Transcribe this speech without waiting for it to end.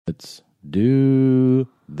Let's do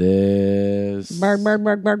this. Bark, bark,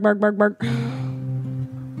 bark, bark, bark, bark, bark.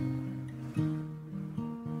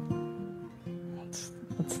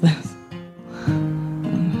 What's this?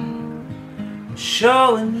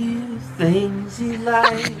 Showing you things you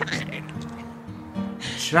like.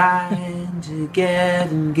 Trying to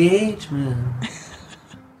get engagement.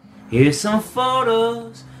 Here's some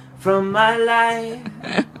photos from my life.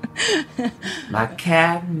 My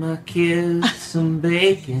cat, my kids, some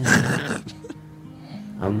bacon.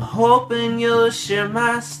 I'm hoping you'll share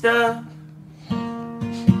my stuff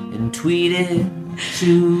and tweet it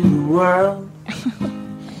to the world.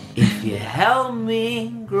 If you help me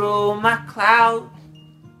grow my clout,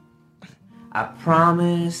 I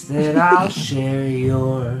promise that I'll share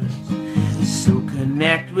yours. So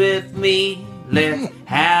connect with me, let's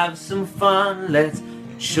have some fun. Let's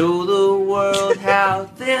show the world how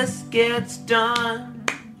this gets done.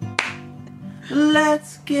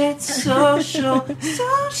 Let's get social,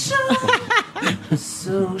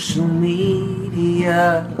 social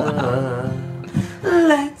media.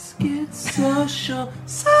 Let's get social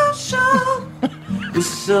with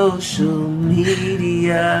social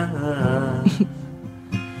media,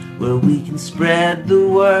 where we can spread the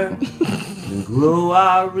word and grow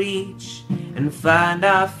our reach and find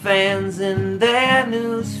our fans in their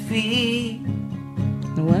news feed.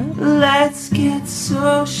 What? Let's get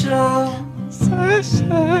social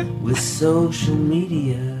with social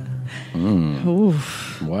media.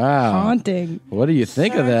 Oof. Wow. Haunting. What do you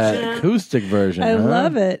think of that acoustic version? I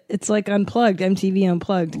love it. It's like Unplugged, MTV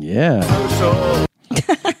Unplugged. Yeah.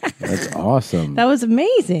 That's awesome. That was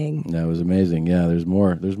amazing. That was amazing. Yeah, there's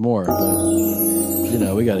more. There's more. But, you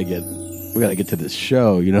know, we gotta get to this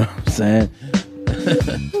show, you know what I'm saying?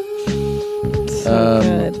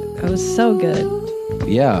 Good. That was so good.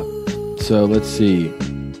 Yeah. So let's see.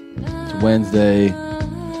 It's Wednesday.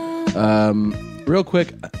 Real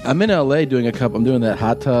quick, I'm in LA I'm doing that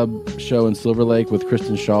hot tub show in Silver Lake with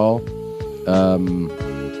Kristen Shaw.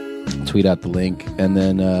 Tweet out the link. And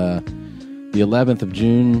then the 11th of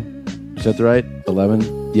June, is that right?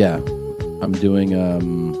 11? Yeah. I'm doing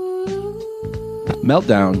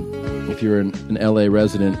Meltdown. If you're an LA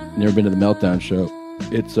resident, never been to the Meltdown show,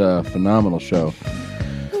 it's a phenomenal show.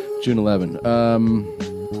 June 11.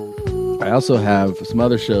 I also have some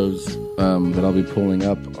other shows that I'll be pulling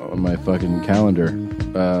up on my fucking calendar.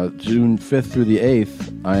 June 5th through the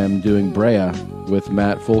 8th, I am doing Brea with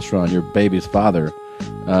Matt Fulstron, your baby's father.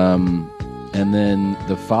 And then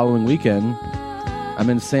the following weekend, I'm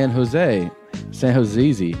in San Jose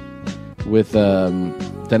with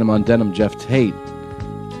Denim on Denim Jeff Tate.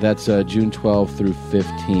 That's June 12th through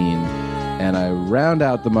 15. And I round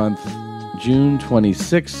out the month June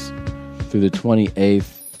 26th through the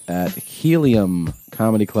 28th at Helium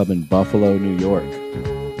Comedy Club in Buffalo, New York.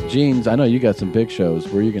 Jeans, I know you got some big shows.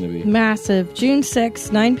 Where are you going to be? Massive. June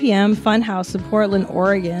 6th, 9 p.m., Funhouse in Portland,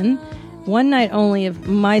 Oregon. One night only of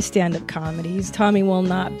my stand-up comedies. Tommy will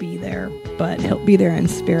not be there, but he'll be there in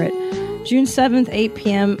spirit. June 7th, 8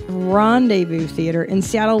 p.m., Rendezvous Theater in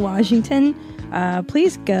Seattle, Washington.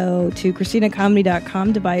 Please go to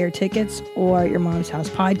ChristinaComedy.com to buy your tickets or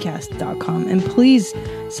yourmomshousepodcast.com. And please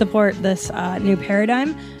support this new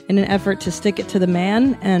paradigm in an effort to stick it to the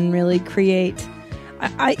man and really create...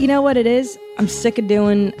 you know what it is? I'm sick of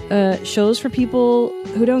doing shows for people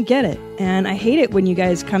who don't get it. And I hate it when you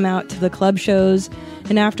guys come out to the club shows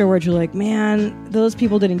and afterwards you're like, man, those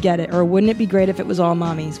people didn't get it. Or wouldn't it be great if it was all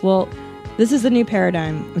mommies? Well, this is the new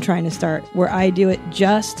paradigm I'm trying to start, where I do it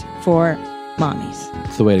just for mommies.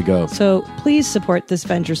 It's the way to go. So please support this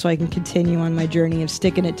venture so I can continue on my journey of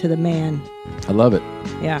sticking it to the man. I love it.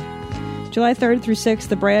 Yeah. July 3rd through 6th,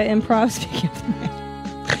 the Brea Improv, speaking of the man.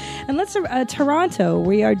 And let's Toronto.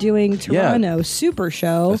 We are doing Toronto Super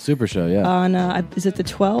Show. A super show, yeah. On is it the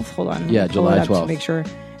 12th? Hold on. Yeah, July 12th. To make sure.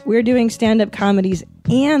 We're doing stand-up comedies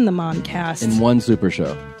and the Momcast in one super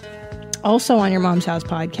show. Also on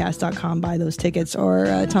yourmomshousepodcast.com. Buy those tickets, or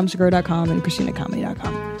TomSegura.com and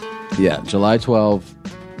ChristinaComedy.com. Yeah, July 12th,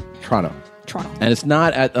 Toronto. And it's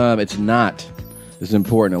not at this is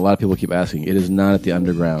important. A lot of people keep asking. It is not at the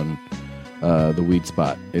Underground, the weed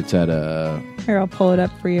spot. It's at Here, I'll pull it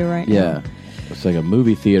up for you right now. Yeah. It's like a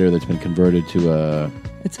movie theater that's been converted to a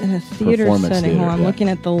It's in a theater setting. Theater, Hold on, I'm looking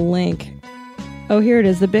at the link. Oh, here it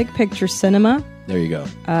is. The Big Picture Cinema. There you go.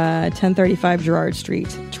 1035 Gerrard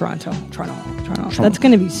Street, Toronto. That's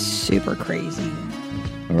going to be super crazy.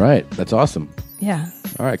 All right. That's awesome. Yeah.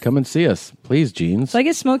 All right. Come and see us. Please, Jeans. So I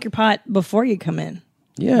guess smoke your pot before you come in.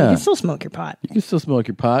 Yeah. You can still smoke your pot. You can still smoke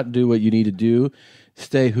your pot. Do what you need to do.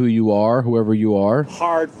 Stay who you are, whoever you are.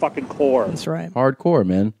 Hard fucking core. That's right. Hardcore,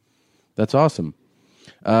 man. That's awesome.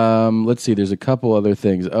 Let's see. There's a couple other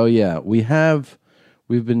things. Oh yeah,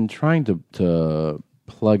 we've been trying to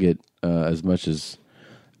plug it as much as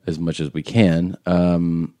we can.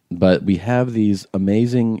 But we have these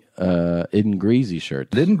amazing Iden Greasy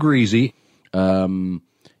shirts. Iden Greasy.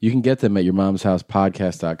 You can get them at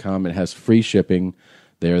yourmomshousepodcast.com. It has free shipping.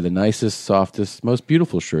 They're the nicest, softest, most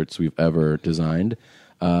beautiful shirts we've ever designed.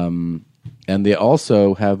 And they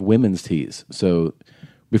also have women's tees. So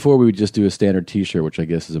before we would just do a standard t-shirt, which I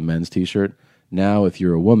guess is a men's t-shirt. Now, if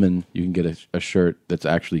you're a woman, you can get a shirt that's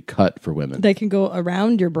actually cut for women. They can go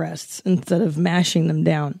around your breasts instead of mashing them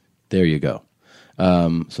down. There you go.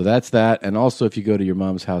 So that's that. And also, if you go to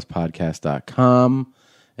yourmomshousepodcast.com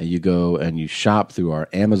and you go and you shop through our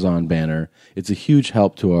Amazon banner, it's a huge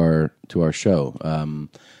help to our show.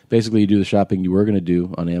 Basically, you do the shopping you were going to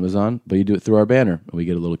do on Amazon, but you do it through our banner, and we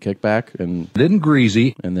get a little kickback. And Iden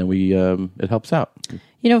Greasy, and then we it helps out.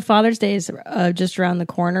 You know, Father's Day is just around the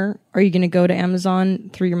corner. Are you going to go to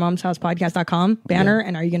Amazon through your momshousepodcast.com banner,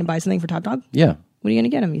 and are you going to buy something for Top Dog? Yeah. What are you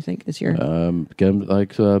going to get him, you think, this year? Get him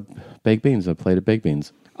like baked beans, a plate of baked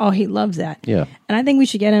beans. Oh, he loves that. Yeah. And I think we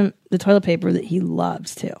should get him the toilet paper that he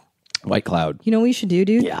loves, too. White Cloud. You know what we should do,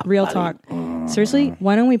 dude? Yeah, Real buddy. talk. Seriously,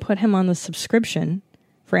 why don't we put him on the subscription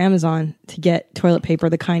for Amazon to get toilet paper,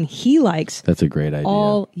 the kind he likes. That's a great idea.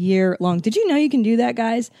 All year long. Did you know you can do that,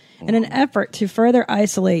 guys? In an effort to further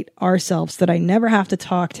isolate ourselves, that I never have to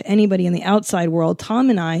talk to anybody in the outside world, Tom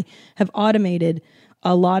and I have automated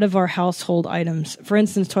a lot of our household items. For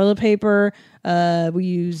instance, toilet paper. We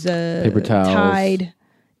use paper towels, Tide,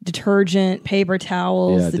 detergent, paper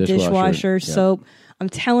towels, the dishwasher, soap. I'm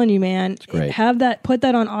telling you, man, have that. Put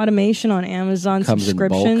that on automation on Amazon. Comes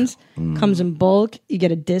subscriptions. Comes in bulk. You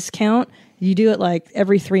get a discount. You do it like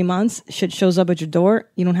every 3 months. Shit shows up at your door.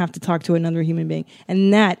 You don't have to talk to another human being,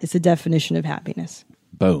 and that is the definition of happiness.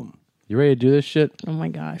 Boom. You ready to do this shit? Oh my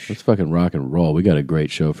gosh. Let's fucking rock and roll. We got a great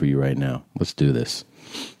show for you right now. Let's do this.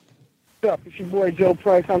 What's up? It's your boy Joe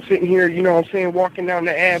Price. I'm sitting here, you know what I'm saying, walking down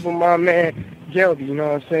the Ave with my man Geldy, you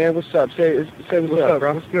know what I'm saying? What's up? Say what's up,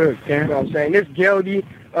 bro. What's good, Ken? You know what I'm saying? This Geldy,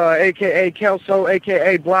 a.k.a. Kelso,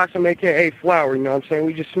 a.k.a. Blossom, a.k.a. Flower, you know what I'm saying?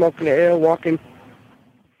 We just smoking the air, walking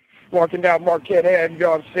down Marquette Ave, you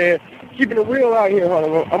know what I'm saying? Keeping it real out here, hold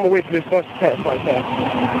on. I'm going to wait for this bus to pass like that.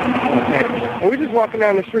 And we just walking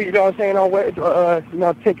down the street, you know what I'm saying,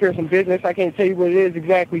 take care of some business. I can't tell you what it is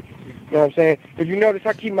exactly. You know what I'm saying? If you notice,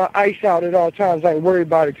 I keep my ice out at all times. I ain't worried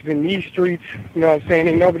about it, because in these streets, you know what I'm saying,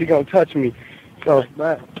 ain't nobody going to touch me. So,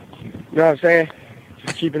 but, you know what I'm saying?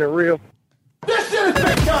 Just keeping it real. This shit is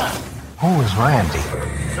big time! Who is Randy?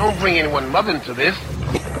 Don't bring anyone mother into this.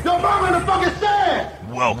 Your mom in the fucking stand!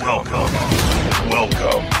 Welcome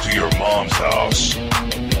to your mom's house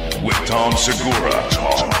with Tom Segura.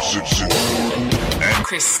 And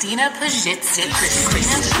Christina Pazsitzky.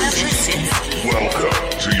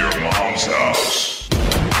 welcome to your mom's house.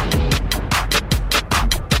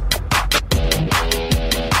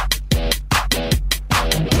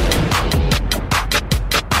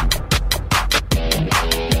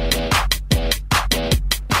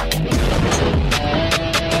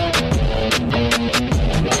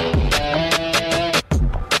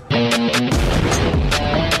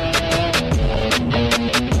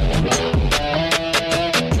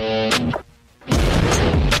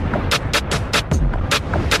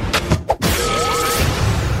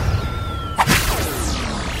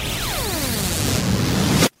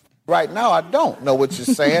 Right now, I don't know what you're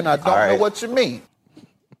saying. I don't know what you mean.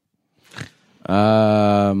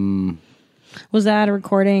 Was that a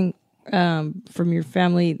recording from your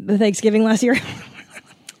family, the Thanksgiving last year?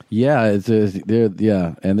 Yeah,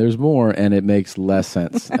 and there's more, and it makes less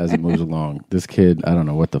sense as it moves along. This kid, I don't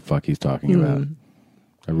know what the fuck he's talking about.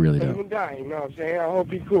 I really don't. You know what I'm saying? I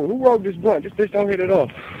hope he's cool. Who wrote this blunt? This bitch don't hit it off.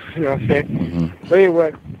 You know what I'm saying? But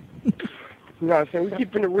anyway, you know what I'm saying? We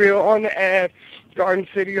keeping it real on the Ave, Garden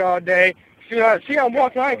City all day. See, I'm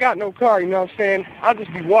walking. I ain't got no car, you know what I'm saying? I'll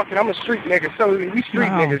just be walking. I'm a street nigga, so we street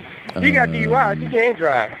niggas. He got DUIs. He can't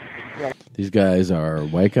drive. These guys are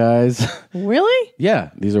white guys. Really? Yeah,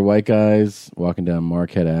 these are white guys walking down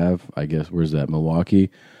Marquette Ave. I guess, where's that?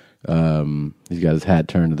 Milwaukee. He's got his hat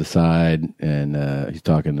turned to the side, and he's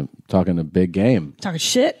talking a big game. Talking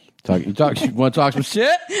shit? You want to talk some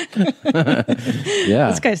shit?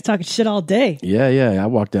 Yeah. This guy's talking shit all day. Yeah. I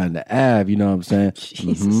walk down the Ave, you know what I'm saying?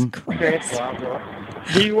 Jesus Christ.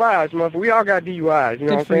 DUIs, motherfucker. We all got DUIs, you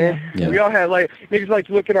know what I'm saying? Yeah. We all had, like, niggas like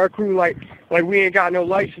to look at our crew like we ain't got no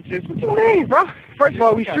licenses. What you mean, bro? First of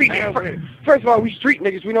all, we street niggas. First of all, we street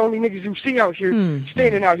niggas. We the only niggas you see out here,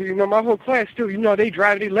 standing out here. You know, my whole class, too, you know, they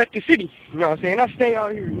left the city. You know what I'm saying? I stay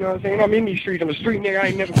out here, you know what I'm saying? I'm in these streets. I'm a street nigga. I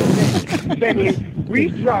ain't never going back. We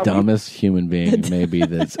drive. Dumbest human being maybe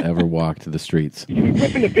that's ever walked the streets. You be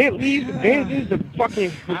whipping the Bentleys, the Benzes, the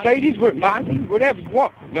fucking Mercedes, with Mazdas, whatever you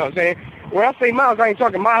want. You know what I'm saying? When I say miles, I ain't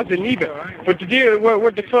talking Mazda neither. But the deal,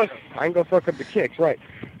 what the fuck? I ain't gonna fuck up the kicks, right?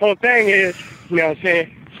 Whole thing is, you know what I'm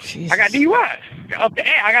saying? Jesus. I got DUIs. Up the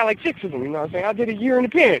air, I got like 6 of them, you know what I'm saying? I did a year in the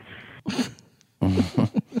pen.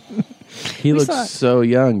 He looks so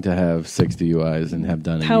young to have 6 DUIs and have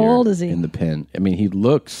done a How year old is he? in the pen. I mean, he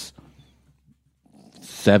looks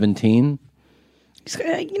 17.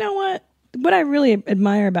 You know what? What I really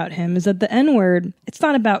admire about him is that the N-word, it's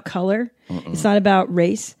not about color. It's not about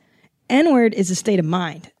race. N-word is a state of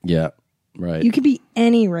mind. Yeah, right. You could be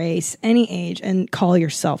any race, any age, and call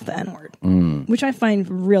yourself the N-word, which I find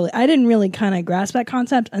I didn't really kind of grasp that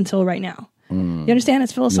concept until right now. You understand?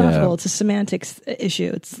 It's philosophical. Yeah. It's a semantics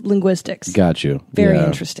issue. It's linguistics. Got you. Very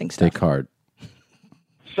interesting stuff. Descartes.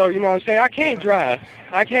 So, you know what I'm saying? I can't drive.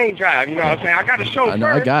 You know what I'm saying? I got a chauffeur. I know,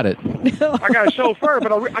 I got it. I got a chauffeur,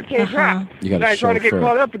 but I can't drive. You got a I ain't trying to get chauffeur.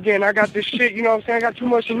 caught up again. I got this shit, you know what I'm saying? I got too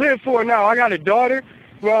much to live for now. I got a daughter.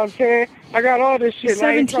 You know what I'm saying? I got all this shit, and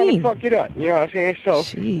I ain't trying to fuck it up. You know what I'm saying? So,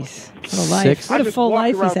 jeez, what a life! What a full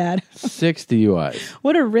life he's had. 6 DUIs.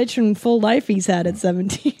 What a rich and full life he's had at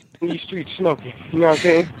 17. In these streets smoking. You know what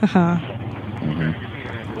I'm saying?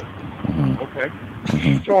 Okay.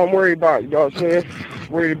 So I'm worried about, you know what I'm saying?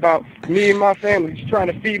 Worried about me and my family, just trying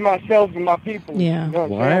to feed myself and my people. Yeah. You know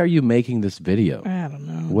Why are you making this video? I don't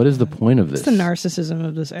know. What is the point of this? It's the narcissism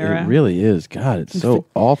of this era. It really is. God, it's so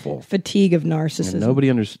awful. Fatigue of narcissism. And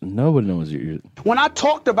nobody knows you're. When I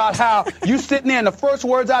talked about how you sitting there and the first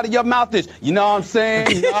words out of your mouth is, you know what I'm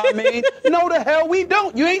saying? You know what I mean? No, the hell we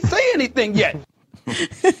don't. You ain't say anything yet.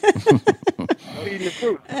 Feeding the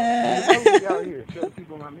fruit. Out here. Show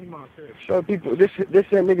people my Meemaw crib. Show people this that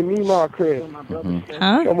nigga Meemaw crib.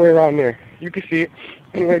 Somewhere around there. You can see it.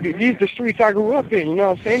 Anyway, these the streets I grew up in. You know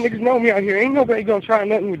what I'm saying? Niggas know me out here. Ain't nobody gonna try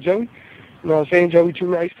nothing with Joey. You know what I'm saying? Joey Too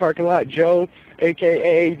Nice Parking Lot. Joe,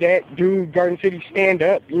 a.k.a. that dude, Garden City Stand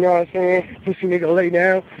Up. You know what I'm saying? Pussy nigga lay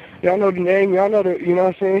down. Y'all know the name. Y'all know the, you know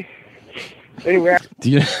what I'm saying? Anyway. Do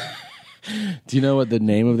you know what the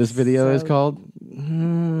name of this video is called?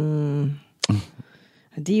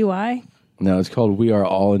 A DUI? No, it's called We Are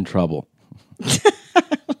All in Trouble.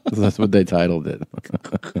 That's what they titled it.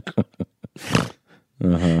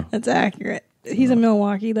 That's accurate. He's in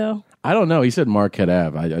Milwaukee, though. I don't know. He said Marquette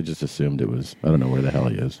Ave. I just assumed it was. I don't know where the hell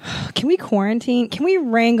he is. Can we quarantine? Can we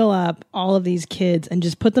wrangle up all of these kids and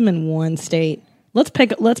just put them in one state? Let's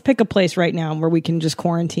pick a place right now where we can just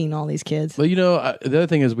quarantine all these kids. Well, you know, the other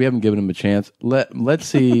thing is we haven't given him a chance. Let's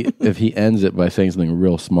see if he ends it by saying something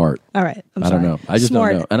real smart. All right. I don't know. I just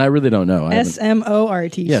smart. don't know. And I really don't know.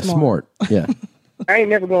 SMORT. Yeah, smart. Yeah. I ain't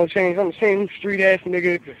never gonna change. I'm the same street ass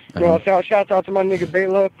nigga. You know what I'm saying? Shout out to my nigga Bay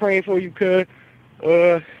Love, praying for you, cuz.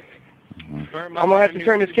 I'm gonna have to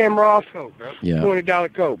turn this camera off. Yeah.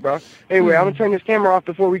 $20 coat, bro. Anyway, I'm gonna turn this camera off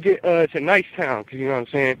before we get to Nicetown, cause you know what I'm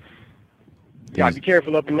saying? Gotta be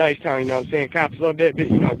careful up in Nicetown, you know what I'm saying? Cops love that bit,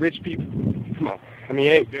 you know, rich people. Come on. I mean,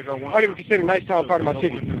 hey, I don't even consider Nicetown part of my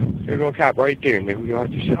city. There's no cop right there, man. We gonna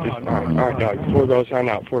have to shut this. All right, dog. Before it goes, sign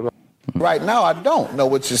out. Right now, I don't know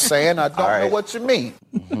what you're saying. I don't know what you mean.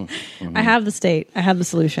 I have the state. I have the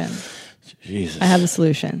solution. Jesus. I have the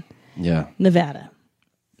solution. Yeah. Nevada.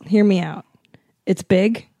 Hear me out. It's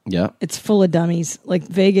big. Yeah. It's full of dummies. Like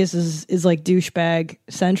Vegas is like douchebag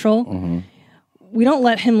central. We don't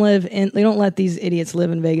let him live in. They don't let these idiots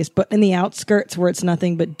live in Vegas, but in the outskirts where it's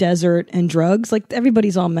nothing but desert and drugs, like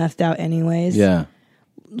everybody's all methed out anyways. Yeah.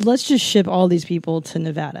 Let's just ship all these people to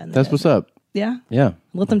Nevada. That's what's up. Yeah. Yeah.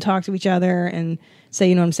 Let them talk to each other and say,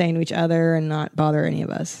 you know what I'm saying, to each other and not bother any of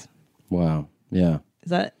us. Wow. Yeah. Is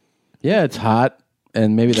that? Yeah, it's hot,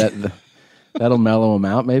 and maybe that'll mellow him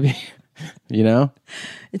out. Maybe, you know.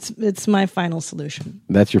 It's my final solution.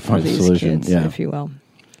 That's your final solution, kids, yeah, if you will.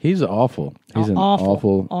 He's awful. He's an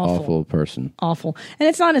awful person. Awful. And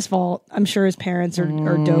it's not his fault. I'm sure his parents are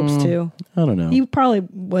dopes too. I don't know. He probably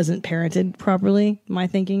wasn't parented properly, my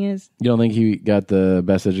thinking is. You don't think he got the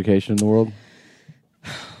best education in the world?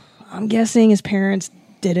 I'm guessing his parents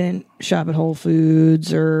didn't shop at Whole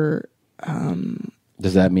Foods or...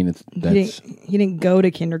 Does that mean he didn't go to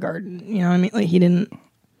kindergarten? You know what I mean? Like he didn't...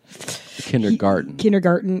 Kindergarten.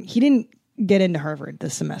 He didn't get into Harvard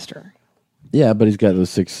this semester. Yeah, but he's got those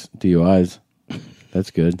 6 DUIs.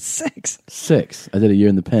 That's good. 6. 6. I did a year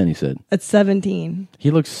in the pen, he said. At 17.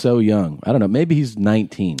 He looks so young. I don't know. Maybe he's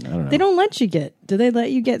 19. I don't know. They don't let you get. Do they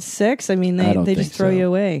let you get 6? I mean, I don't they think just throw so. you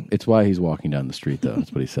away. It's why he's walking down the street, though.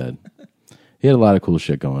 That's what he said. He had a lot of cool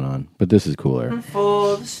shit going on, but this is cooler.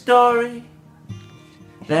 For the story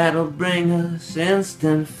that'll bring us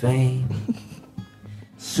instant fame.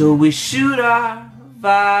 So we shoot our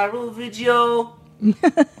viral video.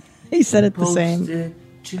 He said it the same. Post it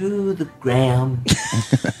to the gram.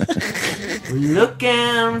 We're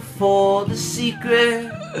looking for the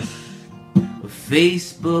secret of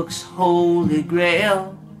Facebook's holy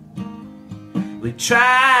grail. We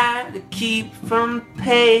try to keep from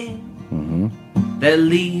pain that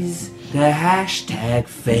leads to hashtag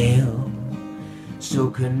fail.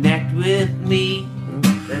 So connect with me,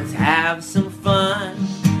 let's have some fun.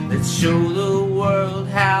 Let's show the world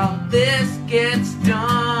how this gets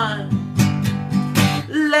done.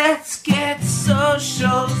 Let's get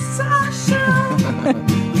social with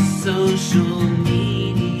social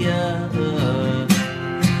media.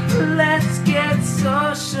 Let's get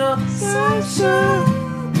social with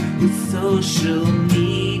social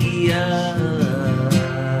media.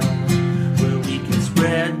 Where we can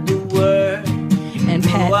spread the word and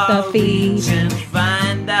pet the feed and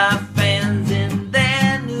find our fans in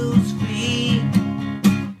their news feed.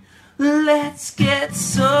 Let's get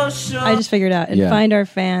social. I just figured out. And find our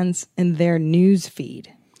fans in their news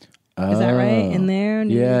feed. Is that right? In their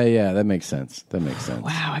news? Yeah, that makes sense.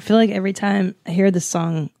 Wow, I feel like every time I hear this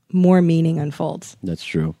song, more meaning unfolds. That's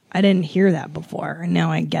true. I didn't hear that before, and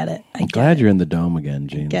now I get it. I'm glad you're in the dome again,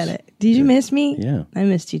 James. Get it. Did you miss me? Yeah. I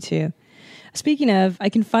missed you too. Speaking of, I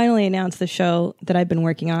can finally announce the show that I've been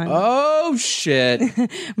working on. Oh, shit.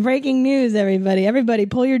 Breaking news, everybody. Everybody,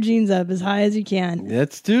 pull your jeans up as high as you can.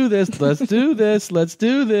 Let's do this. Eat the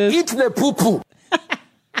poo-poo.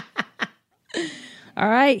 All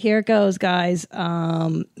right, here it goes, guys.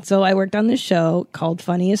 So I worked on this show called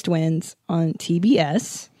Funniest Wins on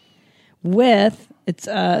TBS with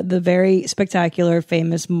the very spectacular,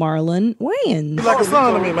 famous Marlon Wayans. You're like a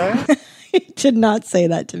son to me, man. He did not say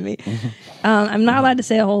that to me. I'm not allowed to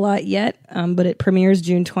say a whole lot yet, but it premieres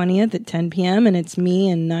June 20th at 10 p.m. and it's me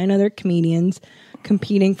and 9 other comedians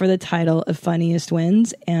competing for the title of Funniest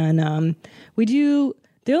Wins. And we do.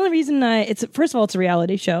 The only reason first of all, it's a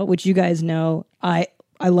reality show, which you guys know. I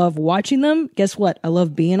love watching them. Guess what? I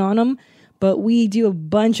love being on them. But we do a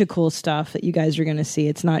bunch of cool stuff that you guys are going to see.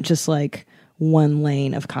 It's not just like one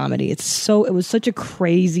lane of comedy. It was such a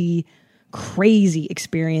crazy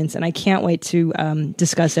experience, and I can't wait to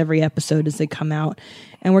discuss every episode as they come out.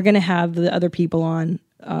 And we're going to have the other people on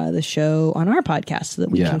the show on our podcast so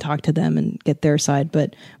that we can talk to them and get their side.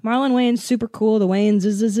 But Marlon Wayans, super cool. The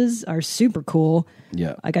Wayans are super cool.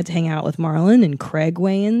 Yeah, I got to hang out with Marlon and Craig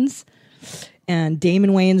Wayans and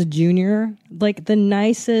Damon Wayans Jr., like the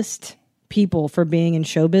nicest people for being in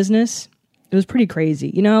show business. It was pretty crazy.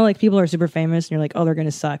 You know, like people are super famous and you're like, oh, they're going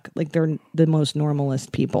to suck. Like they're the most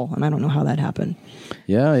normalist people. And I don't know how that happened.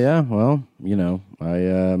 Yeah. Well, you know,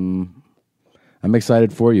 I'm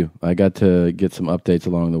excited for you. I got to get some updates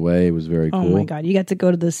along the way. It was very cool. Oh my God. You got to go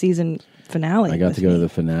to the season finale. I got to go to the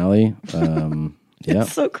finale. Yeah.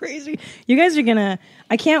 It's so crazy. You guys are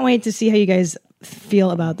I can't wait to see how you guys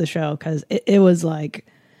feel about the show because it was like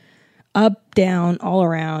up, down, all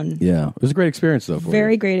around. Yeah. It was a great experience, though.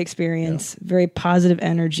 Very great experience. Yeah. Very positive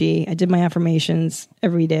energy. I did my affirmations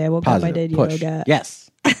every day. I woke up, I did yoga.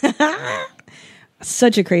 Yes.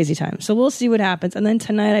 Such a crazy time. So we'll see what happens. And then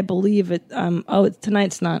tonight, I believe it.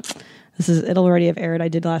 Tonight's not. It'll already have aired. I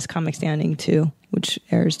did Last Comic Standing too, which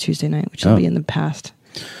airs Tuesday night, which will be in the past.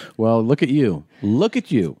 Well, look at you. Look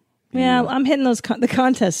at you. Yeah, I'm hitting the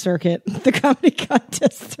contest circuit, the comedy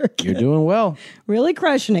contest circuit. You're doing well. Really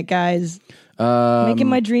crushing it, guys. Making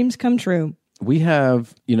my dreams come true. We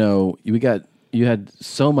have, you had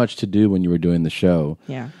so much to do when you were doing the show.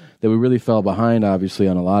 Yeah. That we really fell behind, obviously,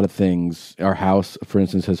 on a lot of things. Our house, for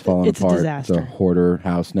instance, has fallen apart. It's a disaster. It's a hoarder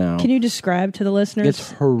house now. Can you describe to the listeners?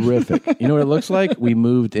 It's horrific. You know what it looks like? We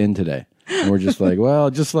moved in today. And we're just like,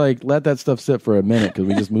 let that stuff sit for a minute because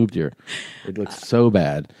we just moved here. It looks so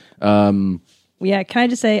bad. Yeah, can I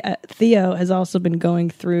just say, Theo has also been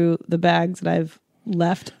going through the bags that I've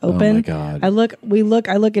left open. Oh my God. I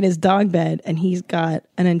look at his dog bed and he's got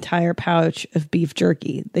an entire pouch of beef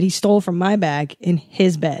jerky that he stole from my bag in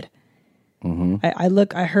his bed.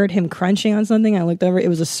 Mm-hmm. I heard him crunching on something. I looked over, it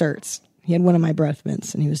was a Certs. He had one of my breath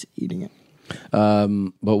mints and he was eating it.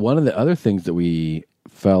 But one of the other things that we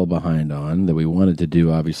fell behind on that we wanted to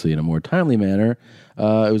do, obviously, in a more timely manner,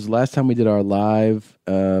 it was the last time we did our live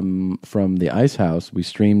from the Ice House. We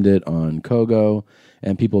streamed it on Kogo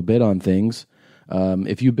and people bid on things.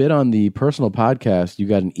 If you bid on the personal podcast, you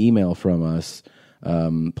got an email from us.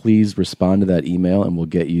 Please respond to that email, and we'll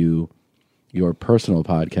get you your personal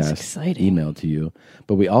podcast emailed to you.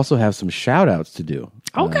 But we also have some shout-outs to do.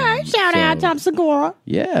 Okay, shout out Tom Segura.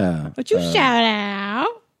 Yeah. What you shout out?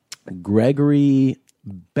 Gregory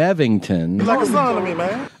Bevington. He's like a son to me,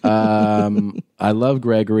 man. I love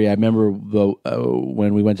Gregory. I remember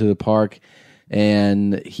when we went to the park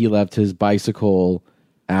and he left his bicycle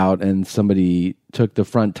out and somebody took the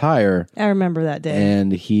front tire. I remember that day.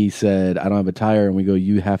 And he said, I don't have a tire. And we go,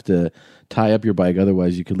 you have to tie up your bike,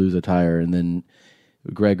 otherwise you could lose a tire. And then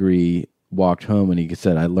Gregory walked home and he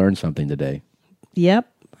said, I learned something today. Yep.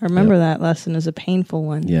 I remember that lesson as a painful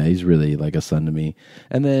one. Yeah, he's really like a son to me.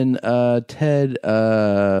 And then Ted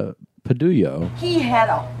Padullo. He had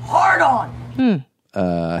a hard on.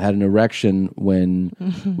 Had an erection when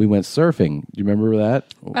we went surfing. Do you remember that?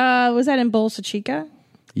 Was that in Bolsa Chica?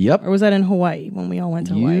 Yep. Or was that in Hawaii when we all went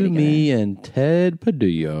to Hawaii together? Me, and Ted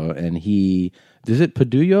Padullo. And is it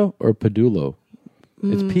Padullo or Padullo?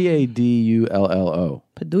 It's Padullo.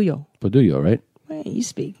 Padullo, right? Well, you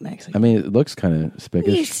speak Mexican. I mean, it looks kind of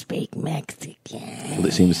spickish. You speak Mexican.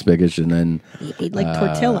 It seems spickish. And then like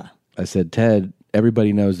tortilla. I said, Ted,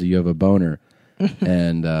 everybody knows that you have a boner.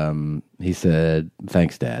 And he said,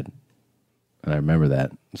 thanks, Dad. And I remember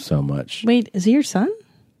that so much. Wait, is he your son?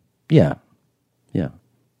 Yeah. Yeah.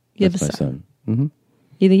 You have That's a my son. Mm-hmm.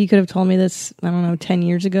 You think you could have told me this, I don't know, 10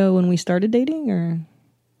 years ago when we started dating? Or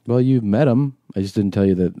Well, you met him. I just didn't tell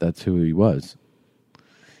you that that's who he was.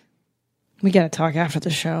 We got to talk after the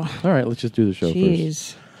show. All right, let's just do the show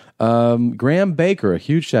Jeez. first. Graham Baker. A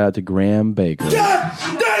huge shout out to Graham Baker. God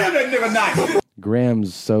damn, that nigga nice.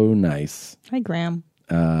 Graham's so nice. Hi, Graham.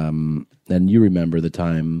 And you remember the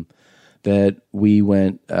time that we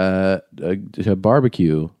went to a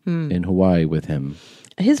barbecue in Hawaii with him.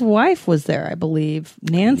 His wife was there, I believe,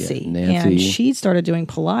 Nancy. Yeah, Nancy. And she started doing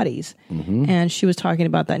Pilates. Mm-hmm. And she was talking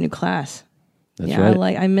about that new class. That's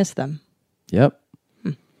right. I miss them. Yep.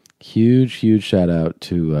 Huge shout out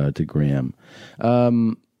to Graham.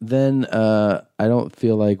 Then I don't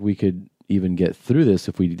feel like we could even get through this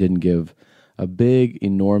if we didn't give a big,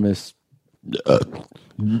 enormous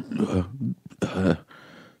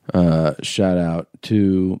shout out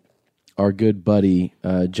to our good buddy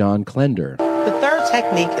John Klender. The third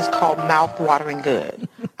technique is called mouth-watering good.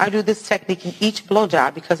 I do this technique in each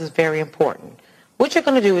blowjob because it's very important. What you're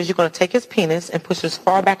going to do is you're going to take his penis and push it as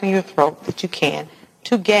far back in your throat that you can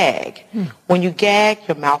to gag. When you gag,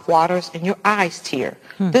 your mouth waters and your eyes tear.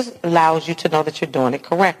 This allows you to know that you're doing it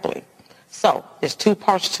correctly. So there's two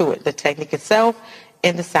parts to it, the technique itself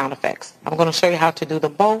and the sound effects. I'm going to show you how to do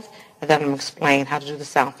them both, and then I'm going to explain how to do the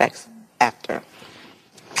sound effects after.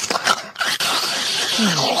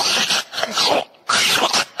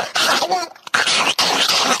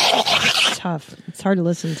 Tough. It's hard to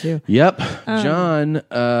listen to. Yep. John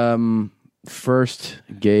first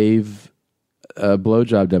gave a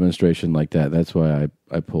blowjob demonstration like that. That's why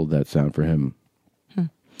I pulled that sound for him.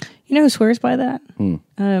 You know who swears by that?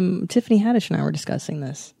 Tiffany Haddish and I were discussing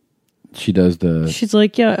this. She does She's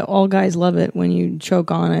like, yeah, all guys love it when you choke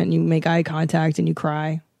on it and you make eye contact and you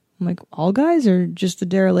cry. I'm like, all guys or just the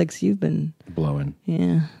derelicts you've been blowing?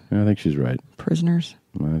 Yeah. I think she's right. Prisoners.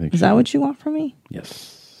 I think Is that what you want from me?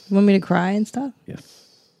 Yes. You want me to cry and stuff? Yes.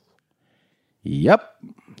 Yep.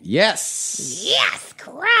 Yes. Yes,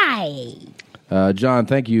 cry. John,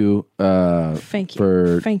 thank you. Thank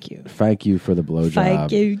you. Thank you. Thank you for the blowjob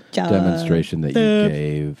Thank you, John. demonstration that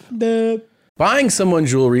you gave. Buying someone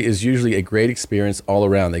jewelry is usually a great experience all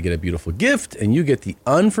around. They get a beautiful gift, and you get the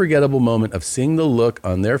unforgettable moment of seeing the look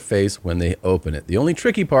on their face when they open it. The only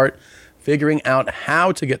tricky part, figuring out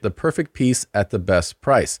how to get the perfect piece at the best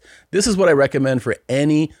price. This is what I recommend for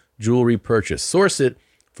any jewelry purchase. Source it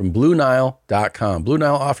from BlueNile.com. Blue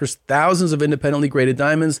Nile offers thousands of independently graded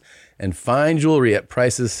diamonds and fine jewelry at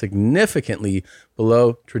prices significantly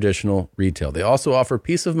below traditional retail. They also offer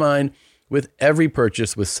peace of mind with every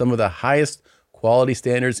purchase with some of the highest quality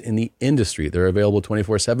standards in the industry. They're available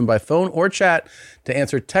 24/7 by phone or chat to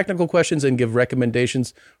answer technical questions and give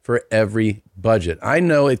recommendations for every budget. I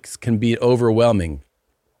know it can be overwhelming.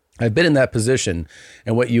 I've been in that position,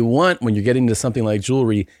 and what you want when you're getting into something like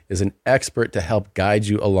jewelry is an expert to help guide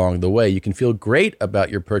you along the way. You can feel great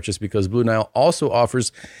about your purchase because Blue Nile also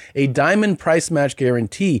offers a diamond price match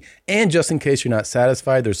guarantee. And just in case you're not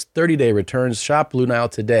satisfied, there's 30-day returns. Shop Blue Nile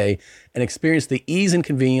today and experience the ease and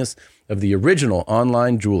convenience of the original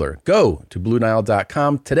online jeweler. Go to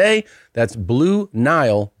BlueNile.com today. That's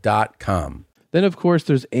BlueNile.com. Then, of course,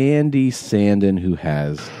 there's Andy Sandin, who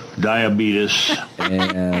has diabetes.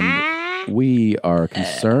 And We are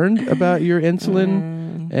concerned about your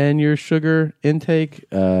insulin and your sugar intake.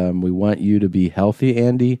 We want you to be healthy,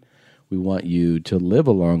 Andy. We want you to live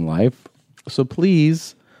a long life. So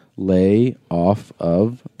please lay off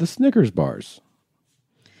of the Snickers bars.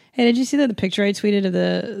 Hey, did you see the picture I tweeted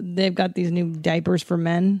of they've got these new diapers for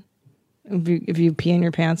men? If you pee in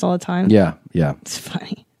your pants all the time? Yeah. It's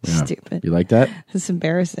funny. Yeah. Stupid. You like that? It's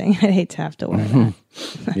embarrassing. I'd hate to have to wear that.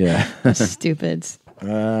 Yeah. Stupids.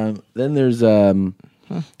 Then there's a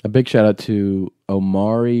big shout out to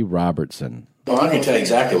Omari Robertson. Well, I'm going to tell you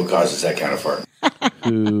exactly what causes that kind of fart.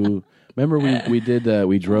 Who, remember we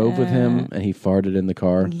drove with him and he farted in the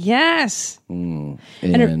car? Yes. And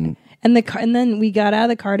then we got out of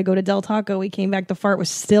the car to go to Del Taco. We came back. The fart was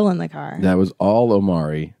still in the car. that was all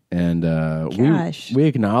Omari. And we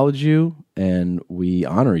acknowledge you and we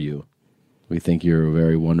honor you. We think you're a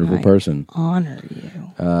very wonderful person. Honor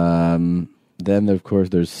you. Then, of course,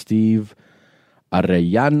 there's Steve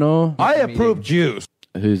Arellano. I approve Jews.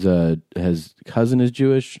 Who's his cousin is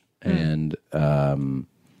Jewish, and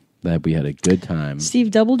that we had a good time.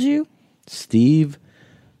 Steve Double Jew? Steve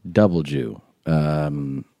Double Jew.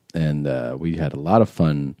 And we had a lot of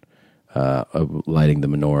fun of lighting the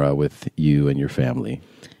menorah with you and your family.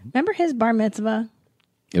 Remember his bar mitzvah?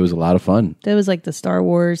 It was a lot of fun. That was like the Star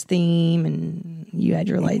Wars theme, and you had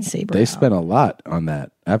your lightsaber. They spent a lot on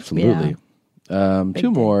that. Absolutely.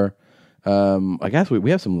 Two more. I guess we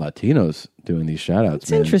have some Latinos doing these shout outs.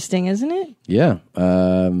 It's interesting, isn't it? Yeah.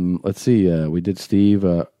 Let's see. We did Steve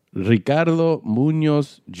Ricardo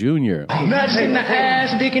Munoz Jr. Nuts in the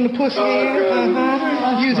ass, dick in the pussy.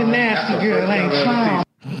 You's a nasty girl, ain't fine.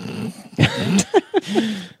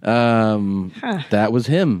 That was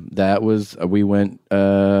him. That was we went.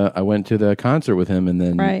 I went to the concert with him, and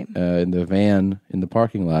then in the van in the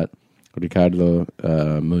parking lot, Ricardo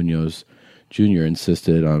Munoz Jr.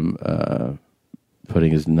 insisted on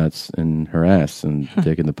putting his nuts in her ass and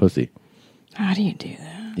taking the pussy. How do you do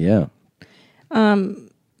that? Yeah.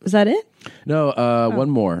 Is that it? No. One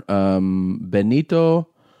more. Benito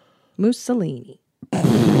Mussolini.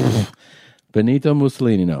 Benito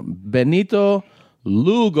Mussolini. No. Benito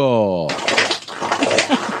Lugo.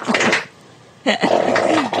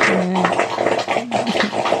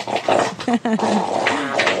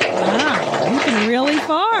 Wow, you can really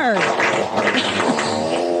fart.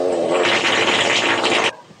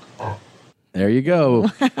 There you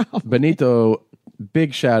go. Wow. Benito,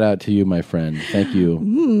 big shout out to you, my friend. Thank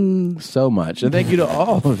you so much. And thank you to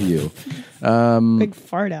all of you. Big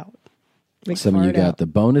fart out. Some of you got the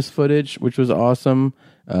bonus footage, which was awesome.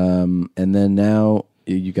 And then now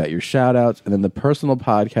you got your shout outs. And then the personal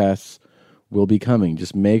podcasts will be coming.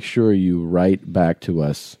 Just make sure you write back to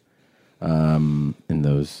us in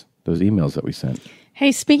those emails that we sent.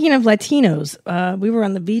 Hey, speaking of Latinos, we were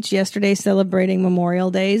on the beach yesterday celebrating Memorial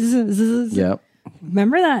Days. Yep.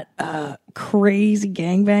 Remember that crazy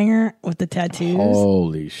gangbanger with the tattoos?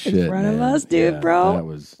 Holy shit. In front of us, dude, yeah, bro? That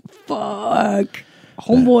was... Fuck.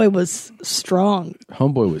 Homeboy was strong.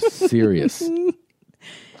 Homeboy was serious.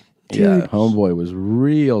 Yeah, homeboy was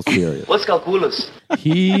real serious. What's calculus?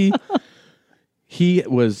 He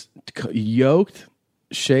was yoked,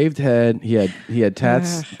 shaved head. He had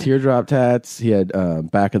tats, teardrop tats. He had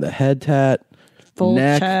back of the head tat, full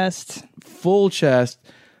neck, chest,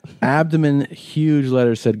 abdomen. Huge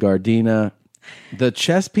letters said Gardena. The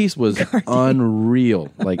chest piece was unreal.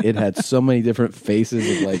 Like it had so many different faces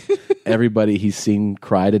of like everybody he's seen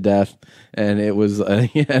cry to death, and it was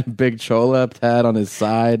he had a big chola tat on his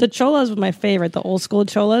side. The cholas was my favorite. The old school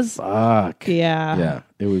cholas. Fuck yeah.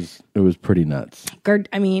 It was pretty nuts.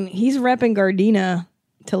 I mean, he's repping Gardena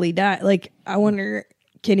till he died. Like I wonder,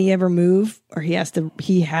 can he ever move, or he has to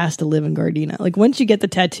live in Gardena? Like once you get the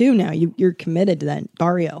tattoo, now you're committed to that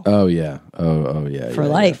barrio. Oh yeah. Oh yeah. For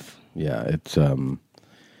life. Yeah, it's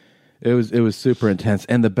it was super intense,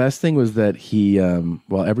 and the best thing was that he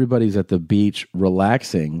while everybody's at the beach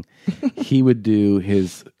relaxing, he would do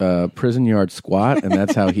his prison yard squat, and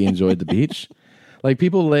that's how he enjoyed the beach. Like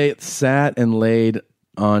people sat and laid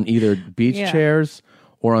on either beach chairs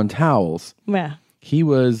or on towels. Yeah, he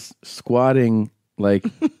was squatting like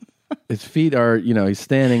his feet are, he's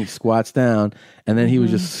standing, squats down, and then he was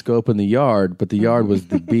just scoping the yard, but the yard was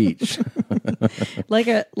the beach. like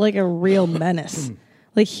a real menace.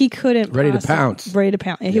 Like he couldn't ready to pounce.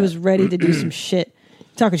 Yeah, he was ready to do some shit.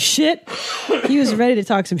 Talking shit. He was ready to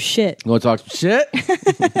talk some shit. You want to talk some shit?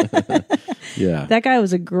 Yeah. That guy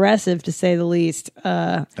was aggressive, to say the least.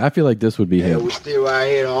 I feel like this would be him. We're still right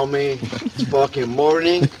here, homie. It's fucking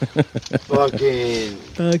morning. Fucking.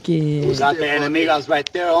 We got the enemigos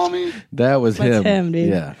right there, homie. That was That's him. Dude.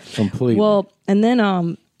 Yeah, completely. Well, and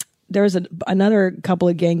then there was another couple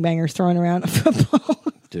of gangbangers throwing around a football.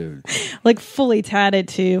 Dude. Like fully tatted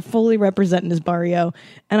too, fully representing his barrio.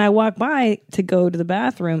 And I walked by to go to the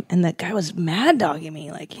bathroom, and that guy was mad dogging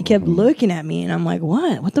me. Like, he kept looking at me, and I'm like,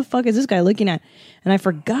 what? What the fuck is this guy looking at? And I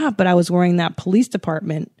forgot, but I was wearing that police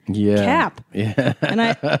department cap. Yeah. And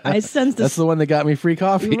I sensed That's the one that got me free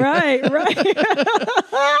coffee. Right.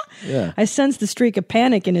 Yeah. I sensed the streak of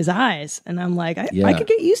panic in his eyes, and I'm like, I could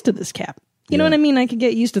get used to this cap. You know what I mean? I could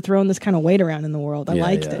get used to throwing this kind of weight around in the world. I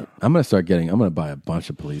liked it. I'm going to buy a bunch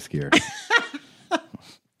of police gear.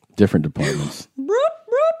 Different departments.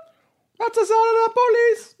 That's the sound of the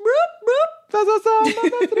police. That's the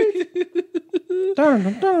sound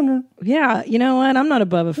of the Yeah, you know what? I'm not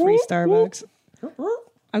above a free Starbucks.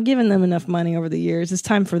 I've given them enough money over the years. It's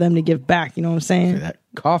time for them to give back. You know what I'm saying? That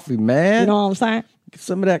coffee, man. You know what I'm saying? Get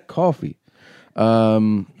some of that coffee.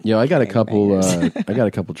 I got a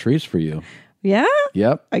couple treats for you. Yeah?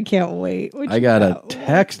 Yep. I can't wait. I got a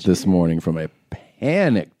text this morning from a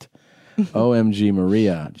panicked OMG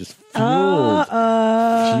Maria, just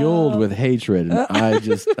fueled with hatred. And I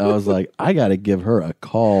was like, I got to give her a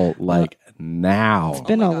call now. It's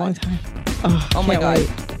been a long time. Oh my god.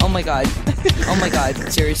 Oh my god. Oh my god.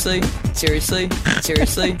 Seriously?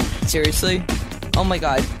 Oh my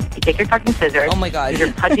god. You take your fucking scissors. Oh my god. Use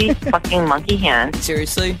your pudgy fucking monkey hand.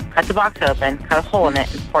 Seriously? Cut the box open, cut a hole in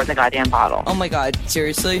it, and pour it in the goddamn bottle. Oh my god.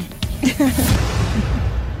 Seriously?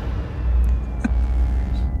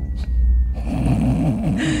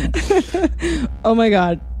 Oh my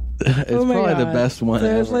god. It's probably the best one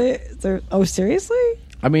seriously? ever. Seriously?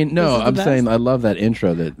 I mean, no, I'm saying I love that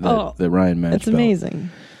intro that Ryan matched. It's amazing.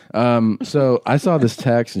 So I saw this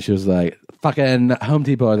text and she was like, fucking Home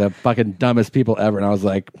Depot are the fucking dumbest people ever. And I was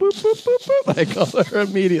like, boop, boop, boop, boop. I called her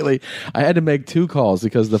immediately. I had to make 2 calls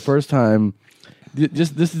because the first time,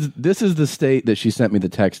 this is the state that she sent me the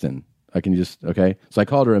text in. Okay? So I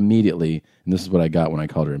called her immediately, and this is what I got when I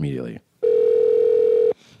called her immediately.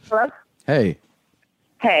 Hello? Hey.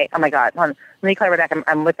 Hey, oh my god. Hold on. Let me call you right back.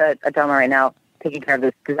 I'm with a gentleman right now taking care of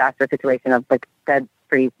this disaster situation of dead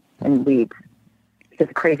trees and weeds. This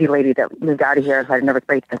crazy lady that moved out of here who had a nervous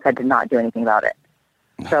breakdown and said to not do anything about it.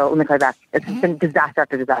 So let me call you back. It's been disaster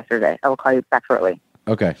after disaster today. I will call you back shortly.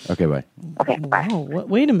 Okay, bye. Okay, bye.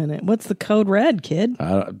 Wait a minute. What's the code red, kid?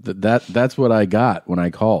 That's what I got when I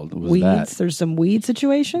called. Was weeds? That. There's some weed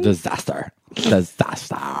situation? Disaster. Yeah,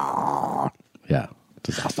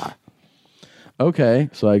 disaster. Okay,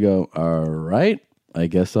 so I go, all right, I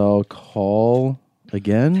guess I'll call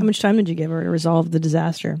again. How much time did you give her to resolve the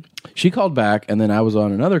disaster? She called back, and then I was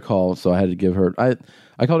on another call, so I had to give her... I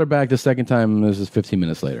called her back the second time, this is 15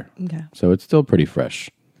 minutes later. Okay. So it's still pretty fresh.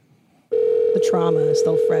 The trauma is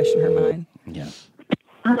still fresh in her mind. Yeah.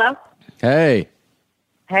 Hello? Hey.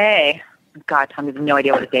 Hey. God, Tom, you have no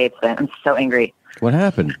idea what a day it's been. I'm so angry. What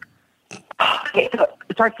happened? Okay, so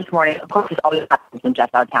it starts this morning. Of course, this always happens when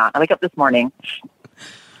Jeff's out of town. I wake up this morning,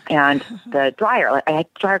 and the dryer, I had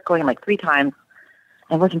the dryer going 3 times,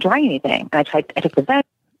 and I wasn't drying anything. And I took the vent.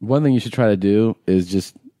 One thing you should try to do is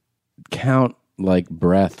just count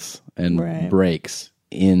breaths and breaks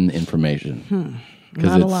in information.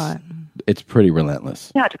 Not a lot. It's pretty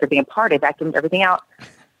relentless. Yeah, I took everything apart. I vacuumed everything out,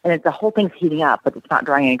 and the whole thing's heating up, but it's not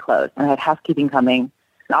drying any clothes. And I had housekeeping coming,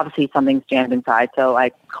 and obviously something's jammed inside, so I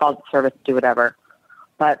called the service to do whatever.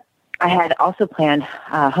 But I had also planned,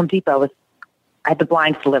 Home Depot I had the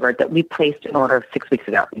blinds delivered that we placed an order 6 weeks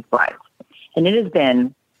ago, these blinds. And it has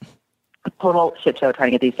been a total shit show trying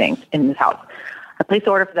to get these things in this house. I placed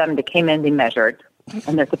the order for them, they came in, they measured,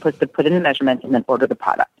 and they're supposed to put in the measurements and then order the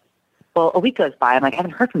product. Well, a week goes by, I'm like, I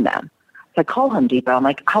haven't heard from them. So I call Home Depot, I'm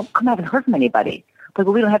like, how come I haven't heard from anybody? Like,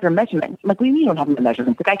 well, we don't have their measurements. I'm like, what do you mean you don't have the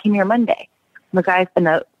measurements? The guy came here Monday. And the guy,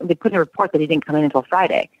 they put in a report that he didn't come in until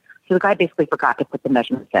Friday. So the guy basically forgot to put the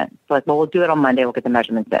measurements in. So like, well, we'll do it on Monday, we'll get the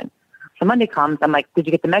measurements in. So Monday comes, I'm like, did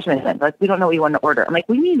you get the measurements in? They're like, we don't know what you want to order. I'm like,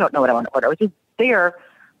 what do you mean you don't know what I want to order? I was just there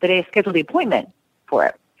the day I scheduled the appointment for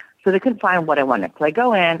it. So they couldn't find what I wanted. So I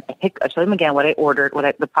go in, I show them again what I ordered,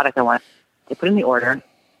 the product I want. They put in the order.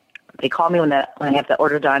 They call me when I have the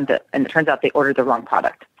order done, and it turns out they ordered the wrong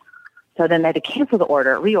product. So then they had to cancel the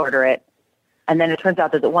order, reorder it, and then it turns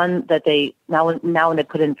out that the one that they now when they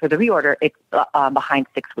put in for the reorder, it's behind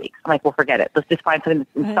 6 weeks. I'm like, well, forget it. Let's just find something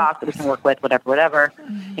that's in stock that we can work with, whatever,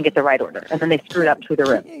 and get the right order. And then they screwed up to the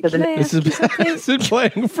rim. So then This has been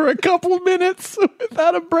playing for a couple minutes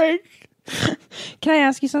without a break. Can I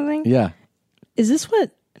ask you something? Yeah. Is this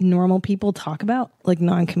what normal people talk about, like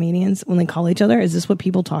non-comedians, when they call each other? Is this what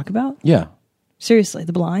people talk about? Yeah. Seriously,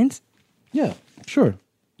 the blinds? Yeah, sure.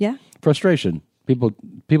 Yeah? Frustration.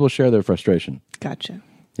 People share their frustration. Gotcha.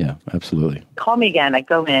 Yeah, absolutely. Call me again. I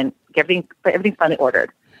go in. everything's finally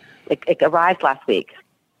ordered. It arrived last week,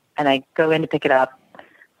 and I go in to pick it up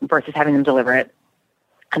versus having them deliver it.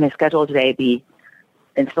 And they schedule today the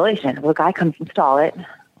installation. Well, the guy comes to install it,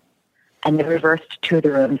 and they reversed 2 of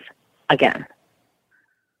the rooms again.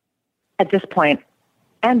 At this point,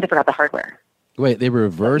 and they forgot the hardware. Wait, they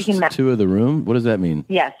reversed 2 of the room? What does that mean?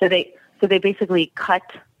 Yeah, so they basically cut.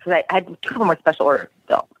 So I had 2 of them were special orders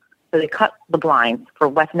still. So they cut the blinds for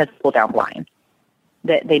Weston has pull down blinds.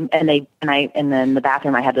 And then the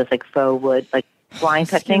bathroom I had this like faux wood like blind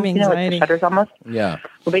cut thing, like the shutters almost. Yeah.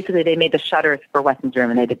 Well, basically they made the shutters for Weston's room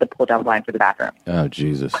and they did the pull down blind for the bathroom. Oh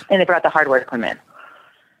Jesus! And they brought the hardware to come in.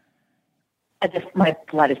 My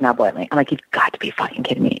blood is now boiling. I'm like, you've got to be fucking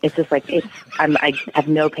kidding me. It's just like, I have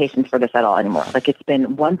no patience for this at all anymore. Like, it's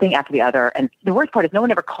been one thing after the other. And the worst part is no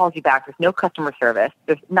one ever calls you back. There's no customer service.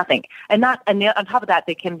 There's nothing. And on top of that,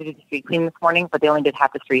 they came to do the street cleaning this morning, but they only did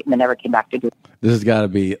half the street and they never came back to do it. This has got to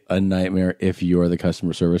be a nightmare if you're the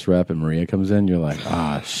customer service rep and Maria comes in. You're like,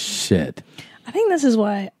 shit. I think this is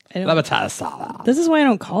why I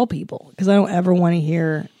don't call people, because I don't ever want to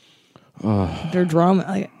hear their drama.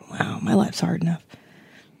 Like, wow, my life's hard enough.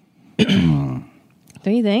 Don't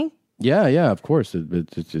you think? Yeah, of course.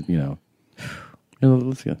 It's let's go.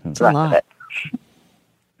 It's a lot.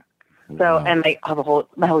 So, and I have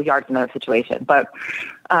my whole yard's another situation. But,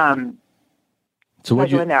 so what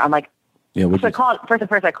I go in there, I'm like, yeah. So I called, first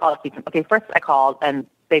I called. Okay, first I called and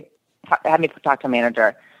they had me talk to a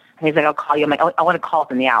manager. And he's like, I'll call you. I'm like, I want to call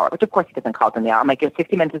within the hour, which of course he doesn't call within the hour. I'm like, your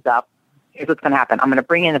 60 minutes is up. Here's what's going to happen. I'm going to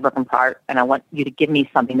bring in the broken part, and I want you to give me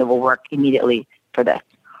something that will work immediately for this.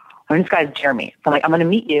 And this guy's Jeremy. So I'm like, I'm going to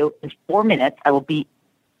meet you in 4 minutes. I will be